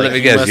smells Let like? me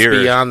You guess, must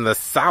you're- be on the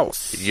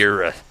south.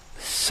 You're a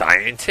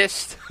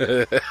scientist?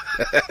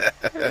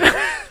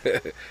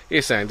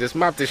 You're scientist.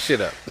 Mop this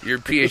shit up. You're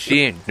a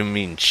PhD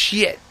in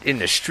shit in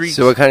the streets.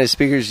 So what kind of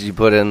speakers did you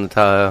put in the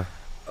Tahoe?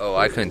 Oh,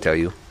 I couldn't tell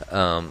you.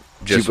 Did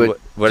Just you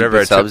put, whatever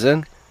did you put subs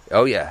in?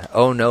 Oh, yeah.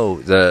 Oh,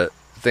 no. The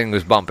thing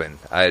was bumping.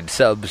 I had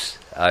subs.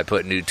 I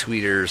put new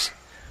tweeters.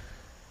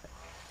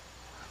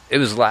 It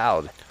was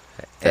loud.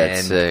 That's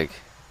And sick.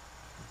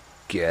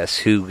 guess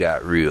who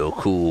got real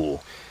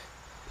cool?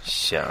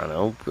 Sean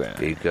O'Brien.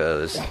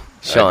 Because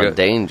Sean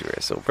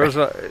Dangerous. First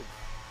of all,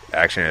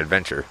 action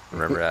adventure.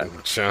 Remember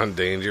that? Sean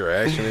Danger,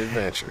 action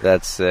adventure.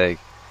 That's sick.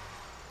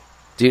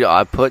 Dude,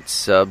 I put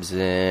subs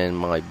in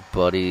my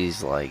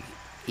buddy's, like,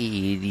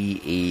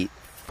 88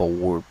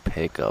 Ford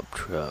pickup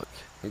truck.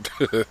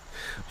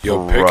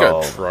 Yo, Bro.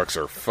 pickup trucks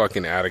are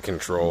fucking out of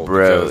control.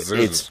 Bro,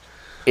 because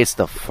it's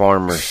the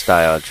farmer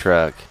style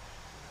truck.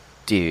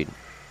 Dude,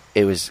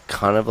 it was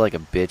kind of like a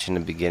bitch in the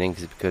beginning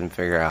because we couldn't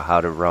figure out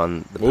how to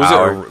run the what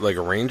power. was it, like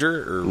a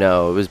Ranger? Or?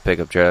 No, it was a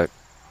pickup truck.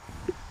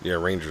 Yeah,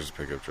 Ranger's a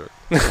pickup truck.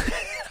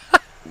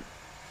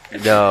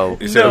 No.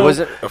 You said it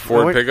wasn't a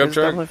Ford it pickup was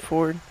truck? Definitely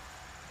Ford.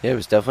 Yeah, it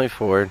was definitely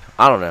Ford.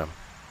 I don't know.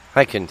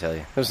 I couldn't tell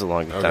you. It was a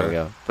long time Okay.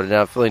 ago. But I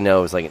definitely know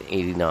it was like an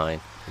 89.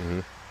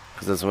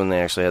 Because that's when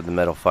they actually had the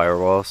metal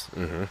firewalls.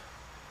 Mm-hmm.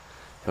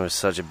 It was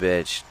such a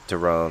bitch to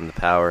run the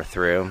power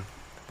through.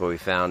 But we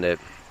found it.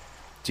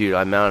 Dude,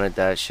 I mounted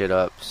that shit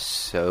up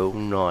so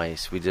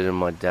nice. We did it in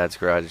my dad's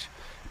garage.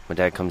 My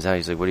dad comes out.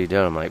 He's like, what are you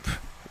doing? I'm like,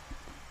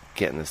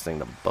 getting this thing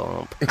to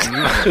bump.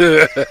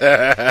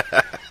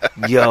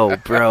 Yo,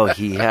 bro,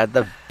 he had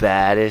the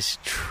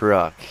baddest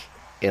truck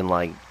in,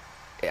 like,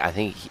 I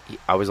think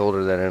I was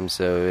older than him,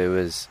 so it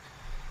was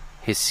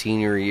his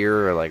senior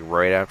year or, like,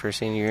 right after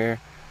senior year.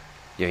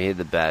 Yeah, he had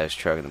the baddest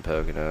truck in the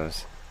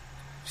Poconos.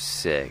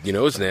 Sick. You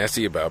know what's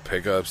nasty about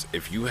pickups?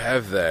 If you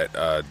have that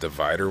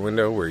divider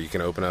window where you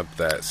can open up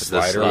that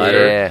slider,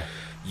 slider. Yeah.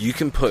 you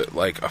can put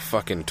like a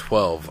fucking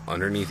 12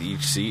 underneath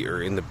each seat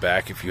or in the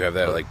back if you have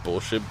that like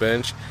bullshit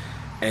bench,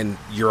 and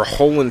your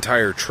whole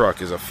entire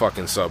truck is a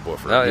fucking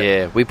subwoofer. Oh,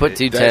 Yeah, we put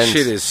two that tens.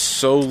 shit is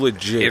so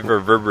legit. It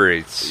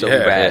reverberates so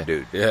Yeah. bad,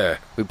 dude. Yeah.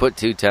 We put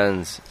two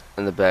tens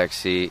in the back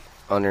seat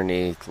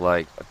underneath,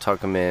 like,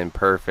 tuck them in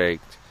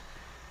perfect.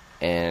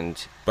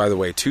 And By the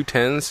way,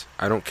 210s,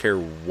 I don't care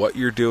what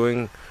you're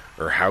doing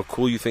or how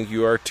cool you think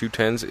you are,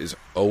 210s is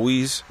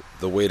always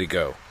the way to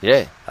go.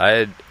 yeah,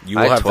 You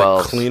I will had have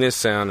 12s. the cleanest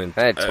sound. And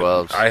I had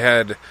 12s.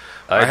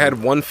 I had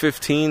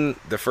 115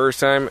 the first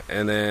time,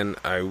 and then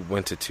I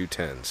went to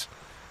 210s.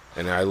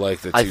 And I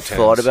like the 210s. I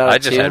thought about I it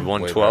just too. had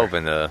 112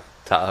 in the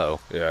Tahoe,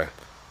 Yeah.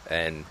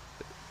 and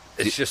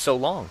it's just so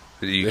long.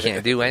 You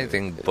can't do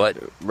anything but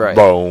Right.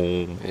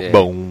 boom, Yeah.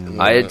 boom.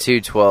 I had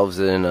two 12s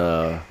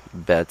in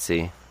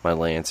Betsy, my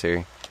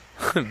Lancer.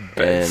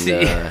 Betsy.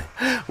 And,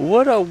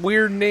 What a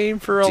weird name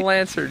for a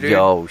Lancer, dude.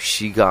 yo,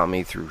 she got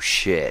me through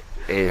shit.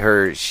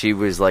 She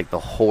was like the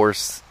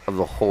horse of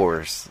the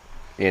horse.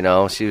 You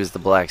know, she was the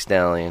black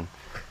stallion.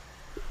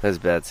 That's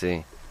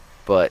Betsy.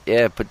 But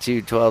yeah, put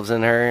two 12s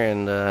in her,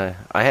 and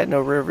I had no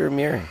rear view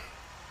mirror.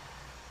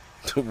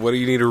 What do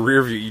you need a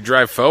rear view? You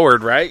drive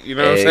forward, right? You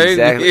know what I'm saying?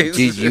 Exactly.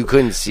 Dude, you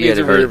couldn't see Needs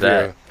out of a rear it.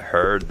 view.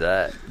 Heard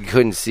that. You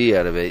couldn't see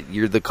out of it.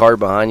 The car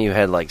behind you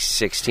had like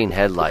 16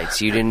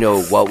 headlights. You didn't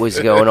know what was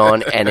going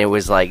on, and it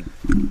was like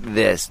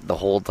this the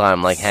whole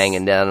time, like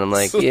hanging down. I'm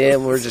like, yeah,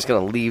 we're just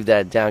gonna leave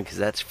that down because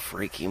that's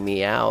freaking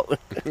me out.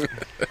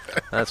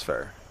 That's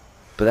fair.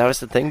 But that was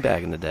the thing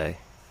back in the day.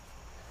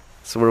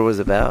 That's what it was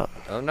about.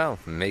 Oh no,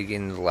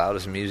 making the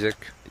loudest music.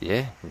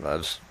 Yeah.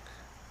 Loves.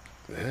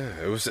 Yeah,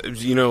 it was,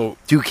 you know.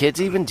 Do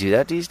kids even do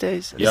that these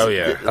days? Oh,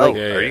 yeah. Like,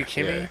 yeah, are yeah, you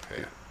kidding me?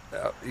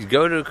 yeah. You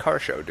go to a car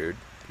show, dude.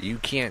 You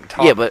can't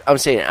talk. yeah, but I'm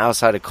saying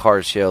outside of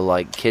car show,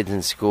 like kids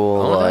in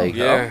school, Oh, no. like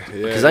Yeah,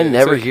 because yeah. I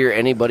never It's hear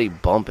anybody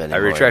bump I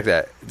anymore. retract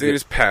that. Dude,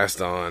 it's passed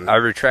on. I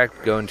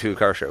retract going to a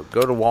car show.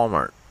 Go to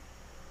Walmart.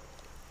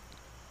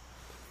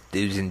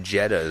 Dudes in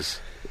Jettas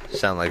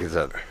sound like it's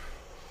a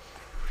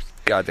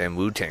goddamn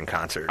Wu-Tang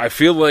concert. I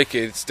feel like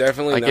it's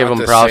definitely I not give them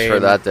the props same. for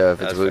that though.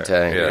 If it's That's Wu fair.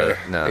 Tang,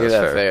 Yeah, no, I that's give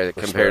that fair. fair That's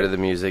compared fair. to the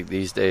music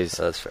these days.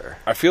 That's fair.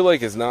 I feel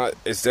like it's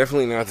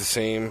definitely not the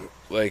same.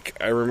 Like,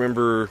 I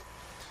remember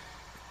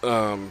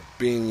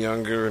being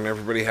younger and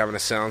everybody having a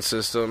sound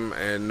system,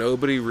 and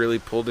nobody really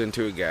pulled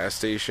into a gas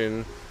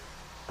station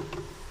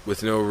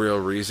with no real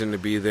reason to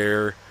be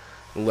there.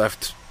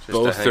 Left to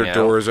both hang their out.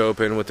 doors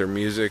open with their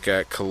music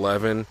at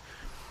Kelevin,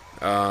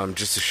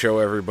 just to show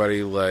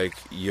everybody, like,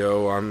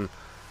 yo, I'm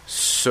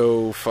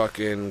so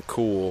fucking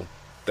cool.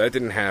 That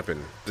didn't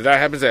happen. That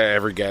happens at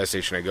every gas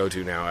station I go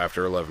to now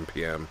after 11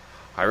 p.m.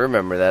 I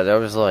remember that. That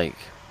was like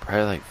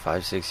probably like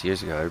 5-6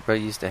 years ago.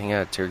 Everybody used to hang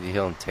out at Turkey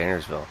Hill and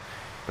Tannersville,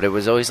 but it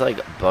was always like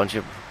a bunch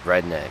of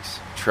rednecks,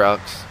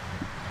 trucks.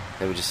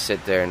 They would just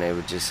sit there and they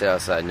would just sit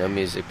outside, no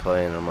music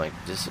playing. I'm like,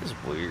 this is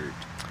weird.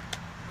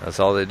 That's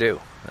all they do.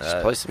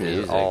 Just play some That is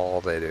music.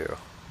 all they do.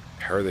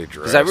 How are they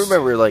dressed? Because I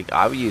remember, like,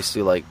 I used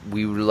to, like,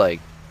 we would,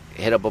 like,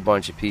 hit up a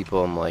bunch of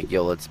people and, like,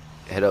 yo, let's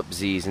hit up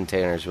Z's in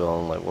Tannersville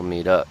and, like, we'll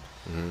meet up.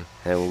 Mhm.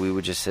 And we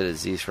would just sit at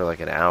Z's for, like,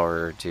 an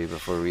hour or two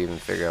before we even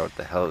figure out what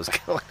the hell was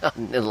going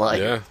on. And,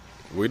 like, Yeah,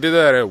 we did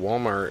that at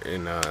Walmart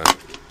in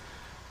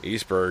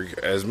Eastburg.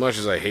 As much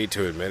as I hate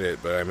to admit it,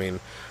 but I mean,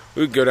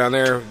 we'd go down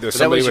there.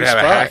 Somebody was would your have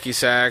spot. a hacky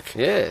sack.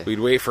 yeah. We'd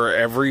wait for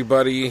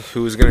everybody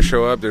who was going to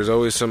show up. There's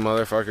always some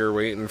motherfucker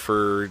waiting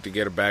to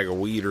get a bag of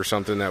weed or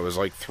something that was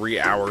like 3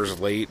 hours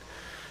late.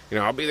 You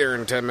know, I'll be there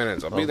in 10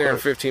 minutes. I'll be Of there in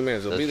course. 15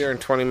 minutes. I'll be That's- there in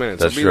 20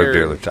 minutes. That's I'll be drug there.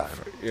 dealer time.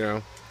 You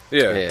know,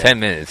 Yeah. 10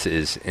 minutes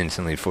is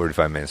instantly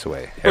 45 minutes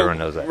away. Everyone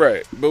knows that.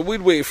 Right. But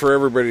we'd wait for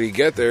everybody to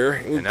get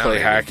there. We'd And now play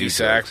they would do hacky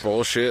sack drugs.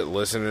 bullshit,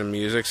 listen to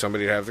music.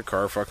 Somebody'd have the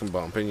car fucking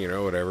bumping,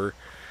 whatever.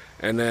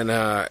 And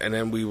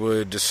then we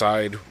would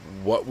decide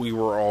what we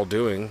were all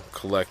doing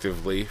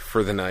collectively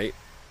for the night,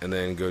 and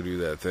then go do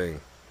that thing.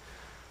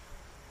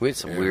 We had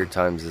some Yeah. weird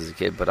times as a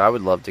kid, but I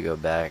would love to go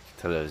back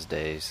to those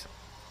days.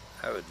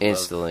 I would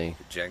Instantly.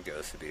 love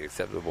Jenkos to be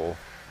acceptable.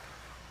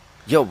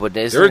 Yo, but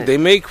isn't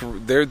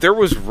There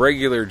was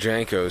regular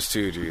Jankos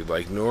too, dude.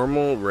 Like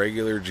normal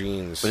regular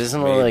jeans but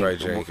isn't it made like by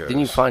Jankos. didn't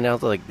you find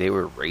out that like they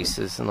were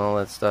racist and all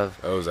that stuff?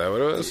 Oh, is that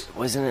what it was?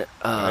 Wasn't it?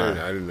 I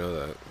didn't know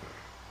that.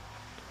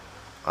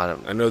 I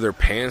don't. I know their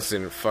pants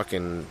didn't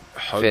fucking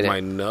hug Fit it. my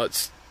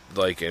nuts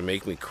like and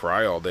make me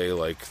cry all day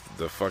like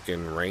the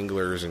fucking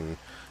Wranglers and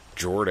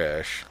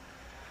Jordache.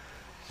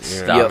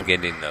 Yeah. Stop Yo.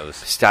 getting those.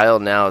 Style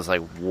now is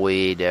like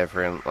way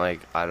different. Like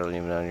I don't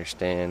even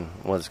understand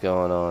what's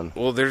going on.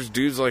 Well, there's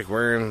dudes like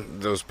wearing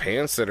those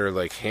pants that are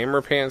like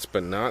hammer pants,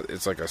 but not.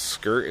 It's like a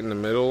skirt in the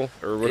middle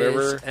or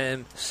whatever. It's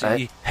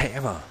MC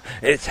Hammer.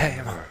 It's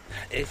Hammer.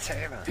 It's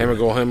Hammer. Hammer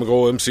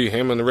go, MC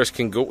Hammer, and the rest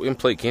can go in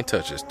play. Can't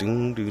touch us.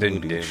 Ding, ding, Ding,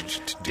 ding, ding,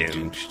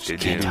 ding, ding,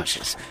 Can't touch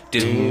this.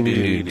 Doom,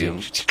 doom,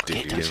 doom,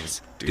 Can't touch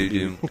this.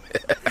 doom.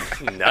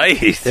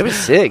 Nice. It was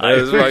sick. I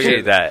That was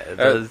appreciate fucking- that.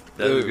 That was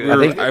we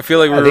good. were- I feel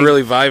like we I were think-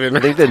 really vibing. I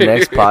think the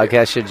next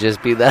podcast should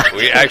just be that.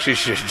 We actually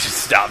should just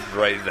stop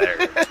right there.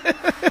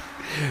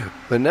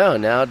 But no,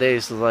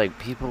 nowadays like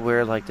people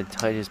wear like the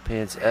tightest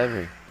pants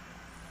ever.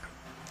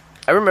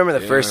 I remember the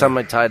first Yeah. time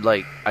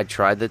I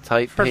tried the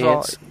tight First of all-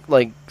 pants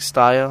like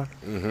style,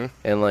 Mm-hmm.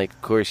 and like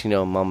of course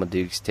Mama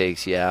Dukes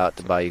takes you out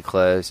to buy you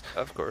clothes,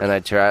 Of course. and I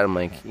tried. I'm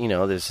like,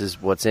 this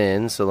is what's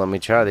in, so let me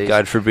try these.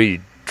 God forbid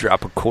you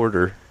drop a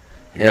quarter.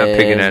 You're not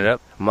picking And that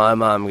up. My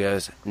mom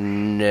goes,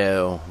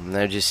 no,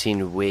 I've just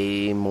seen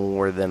way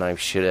more than I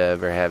should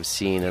ever have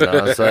seen, and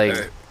I was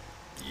like,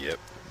 Yep.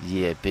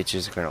 yeah,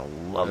 bitches are gonna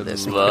love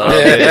this. Love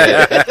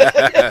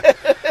it.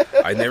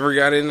 I never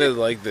got into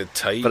like the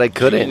tight, But I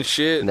couldn't. jean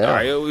shit. No.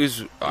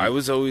 I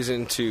was always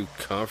into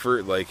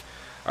comfort. Like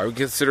I would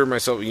consider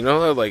myself. You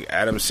know how like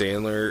Adam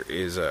Sandler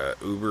is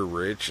uber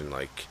rich and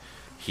like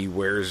he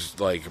wears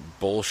like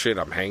bullshit.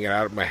 I'm hanging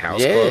out at my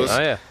house Yeah. clothes.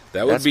 Oh, yeah.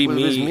 That would That's be what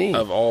was me, me.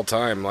 of all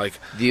time. Like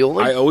The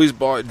only I always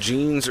bought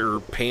jeans or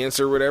pants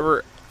or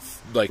whatever,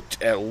 like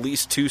at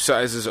least 2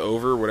 sizes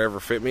over whatever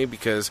fit me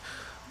because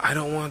I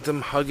don't want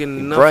them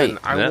hugging nothing. Right.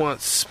 I Yeah.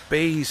 want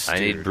space. I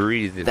need dude.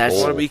 breathe. That's- I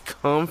want to bowl. be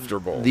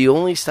comfortable. The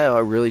only style I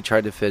really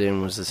tried to fit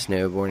in was the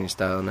snowboarding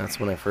style, and that's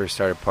when I first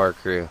started park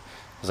crew. It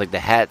was like the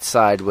hat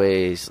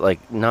sideways,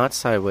 like not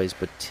sideways,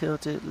 but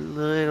tilted a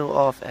little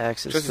off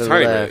axis Just to a the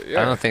tiny left. bit.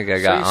 Yeah. I don't think I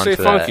So got you onto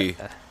stay funky.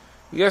 that.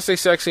 You gotta stay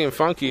sexy and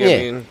funky. Yeah. I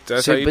mean,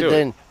 that's So, how you but do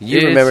then it. you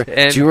Yes, remember?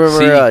 and Do you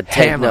remember see,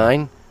 Tech Hammer.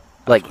 Nine?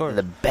 Like course.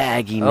 the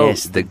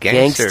bagginess, Oh, the the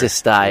gangster. gangsta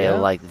style, Yeah.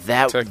 like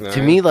that. Tech To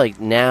Nine. me, like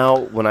now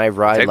when I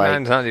ride, Tech like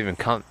Nine's not even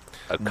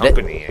a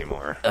company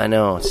anymore. I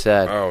know, it's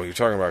sad. Oh, you're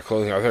talking about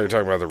clothing. I thought you were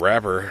talking about the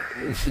rapper.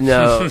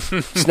 No,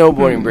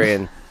 snowboarding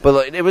brand. But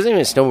like, it wasn't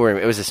even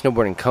snowboarding. It was a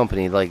snowboarding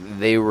company. Like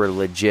they were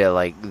legit.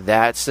 Like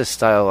that's the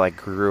style I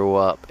grew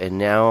up. And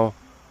now,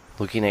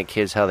 looking at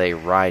kids how they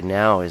ride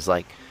now is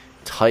like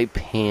tight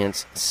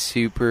pants,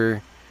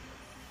 super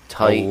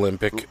tight.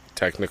 Olympic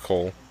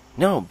technical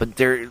No, but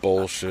they're.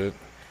 bullshit.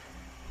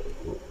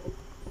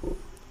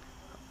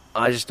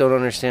 I just don't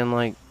understand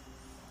like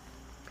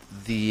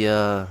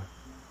the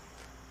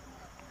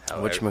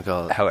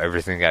whatchamacallit. How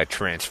everything got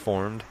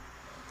transformed.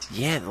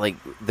 Yeah, like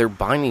they're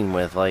binding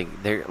with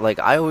like they're like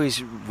I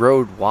always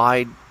rode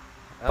wide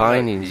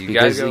bindings you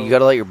because gotta go- you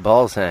gotta let your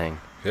balls hang.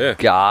 Yeah.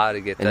 Gotta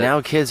get that. And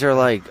now kids are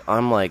like,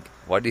 I'm like,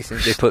 Why do you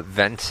think they put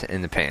vents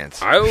in the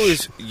pants? I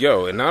always,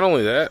 and not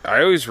only that,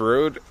 I always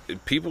rode.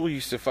 People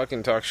used to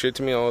fucking talk shit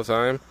to me all the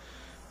time.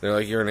 They're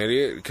like, "You're an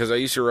idiot," because I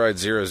used to ride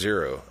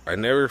 0-0. I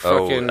never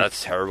fucking. Oh,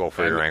 that's terrible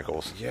for your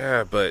ankles.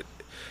 Yeah, but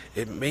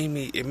it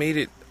made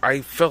it.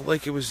 I felt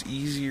like it was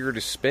easier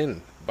to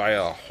spin by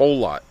a whole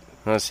lot.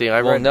 see,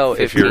 I Well, read no,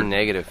 if 15 you're-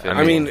 negative 15.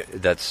 I mean,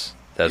 that's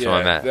Yeah,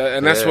 what I'm at.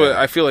 and that's Yeah. what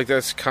I feel like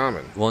that's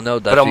common. Well, no,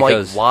 that's but I'm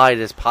because like wide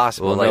as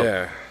possible. Well, like, no.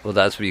 Yeah. Well,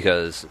 that's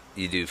because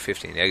you do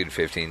 15, negative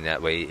 15.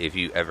 That way, if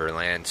you ever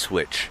land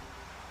switch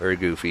or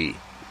goofy,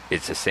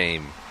 it's the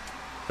same.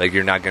 Like,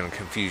 you're not going to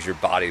confuse your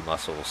body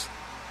muscles.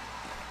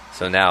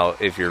 So now,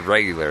 if you're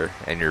regular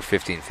and you're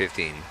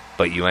 15-15,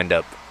 but you end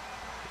up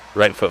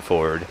right foot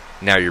forward,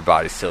 now your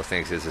body still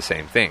thinks it's the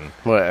same thing.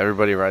 What,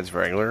 everybody rides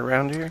regular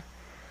around here?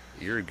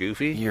 You're a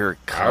goofy? You're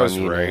I was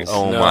communist. raised-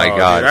 Oh No, my dude,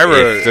 God. I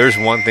rode- If there's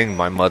one thing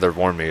my mother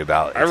warned me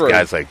about, I it's rode-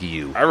 guys like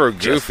you. I rode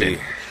Justin.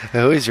 goofy. I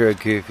always rode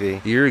goofy.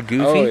 You're a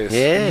goofy? Always.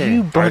 Yeah. You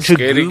I bunch of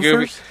skated goofers?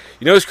 goofy.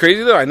 You know what's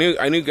crazy though? I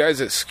knew guys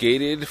that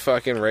skated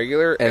fucking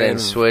regular And then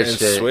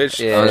switched it. switched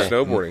Yeah. for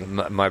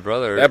snowboarding. My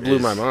brother. That blew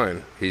is- my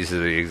mind. He's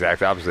the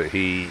exact opposite.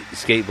 He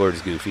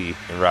skateboards goofy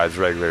and rides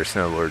regular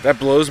snowboard. That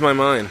blows my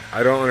mind.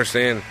 I don't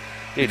understand.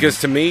 Dude. Because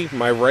to me,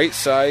 my right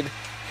side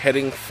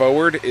heading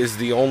forward is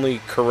the only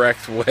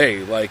correct way.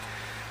 Like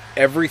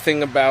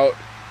everything about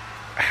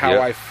how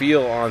Yep. I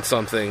feel on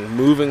something,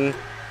 moving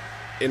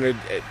in a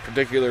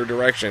particular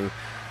direction,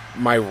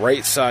 my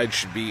right side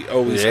should be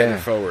always Yeah. headed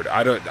forward.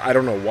 I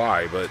don't know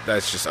why, but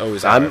that's just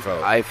always how I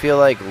felt. I feel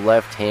like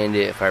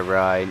left-handed if I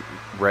ride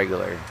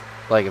regular.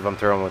 Like if I'm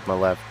throwing with my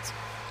left.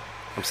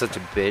 I'm such a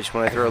bitch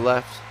when I throw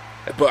left.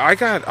 But I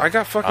got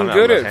fucking I'm not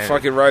good at left-handed.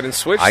 fucking riding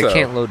switch. I though.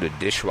 can't load a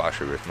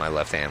dishwasher with my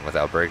left hand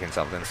without breaking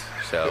something.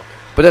 So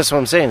But that's what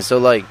I'm saying.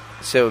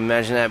 So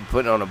imagine that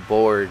putting on a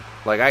board.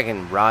 Like I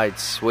can ride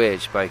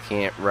switch, but I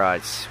can't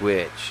ride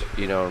switch.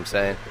 You know what I'm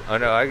saying? oh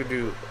no, I could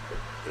do.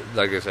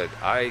 Like I said,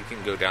 I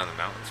can go down the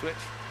mountain switch.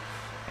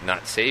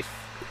 Not safe,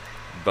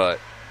 but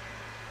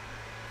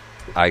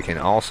I can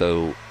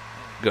also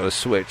go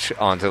switch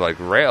onto like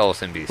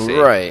rails and be safe.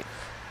 Right.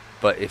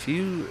 But if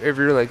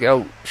you're like,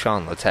 oh,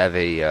 Sean, let's have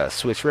a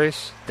switch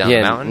race down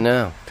Yeah. the mountain.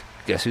 No,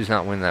 Guess who's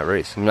not winning that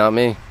race? not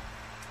me.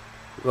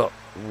 Well,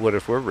 what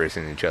if we're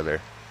racing each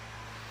other?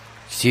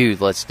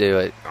 Dude, let's do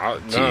it.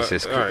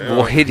 Jesus, all right,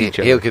 we'll hit each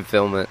He other. could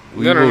film it.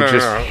 We no, will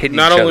just hit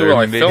Not each only other will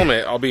I mid- film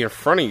it, I'll be in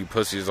front of you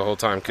pussies the whole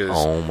time because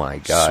Oh my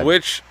god,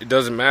 switch it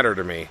doesn't matter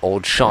to me.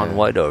 old Sean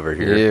White over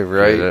here. Yeah,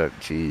 right.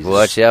 Jesus.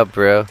 Watch out,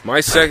 bro.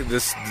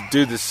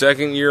 The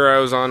second year I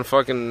was on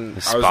fucking, I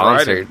was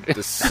Sponsored. riding.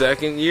 The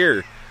second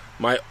year,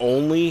 my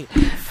only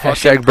Hashtag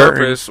fucking Burton.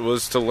 purpose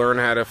was to learn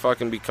how to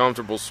fucking be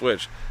comfortable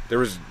switch. There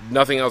was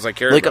nothing else I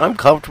cared Like about. I'm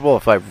comfortable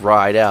if I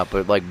ride out,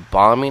 but like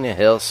bombing a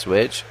hill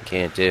switch,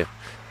 can't do.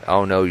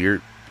 Oh no,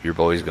 your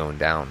boy's going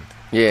down.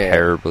 Yeah.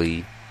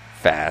 Terribly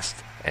fast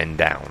and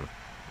down.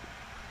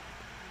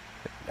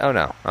 Oh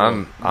no,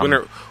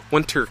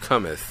 Winter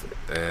cometh,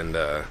 and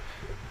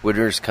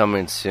Winter's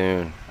coming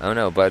soon. Oh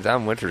no, by the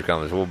time winter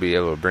comes, we'll be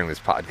able to bring this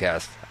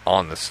podcast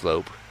on the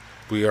slope.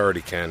 we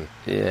already can.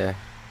 Yeah.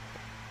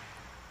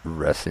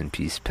 Rest in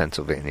peace,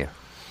 Pennsylvania.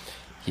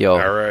 Yo,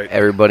 All right.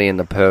 everybody in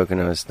the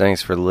Poconos,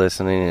 thanks for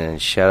listening,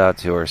 and shout out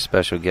to our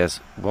special guests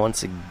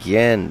once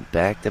again,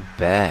 back to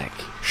back.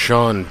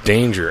 Sean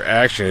Danger,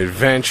 Action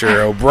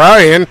Adventure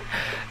O'Brien.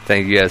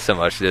 Thank you guys so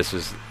much. This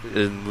was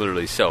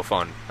literally so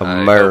fun.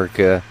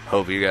 America.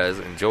 Hope you guys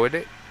enjoyed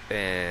it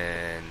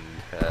and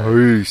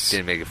Peace.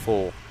 didn't make it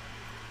full.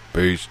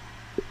 Peace.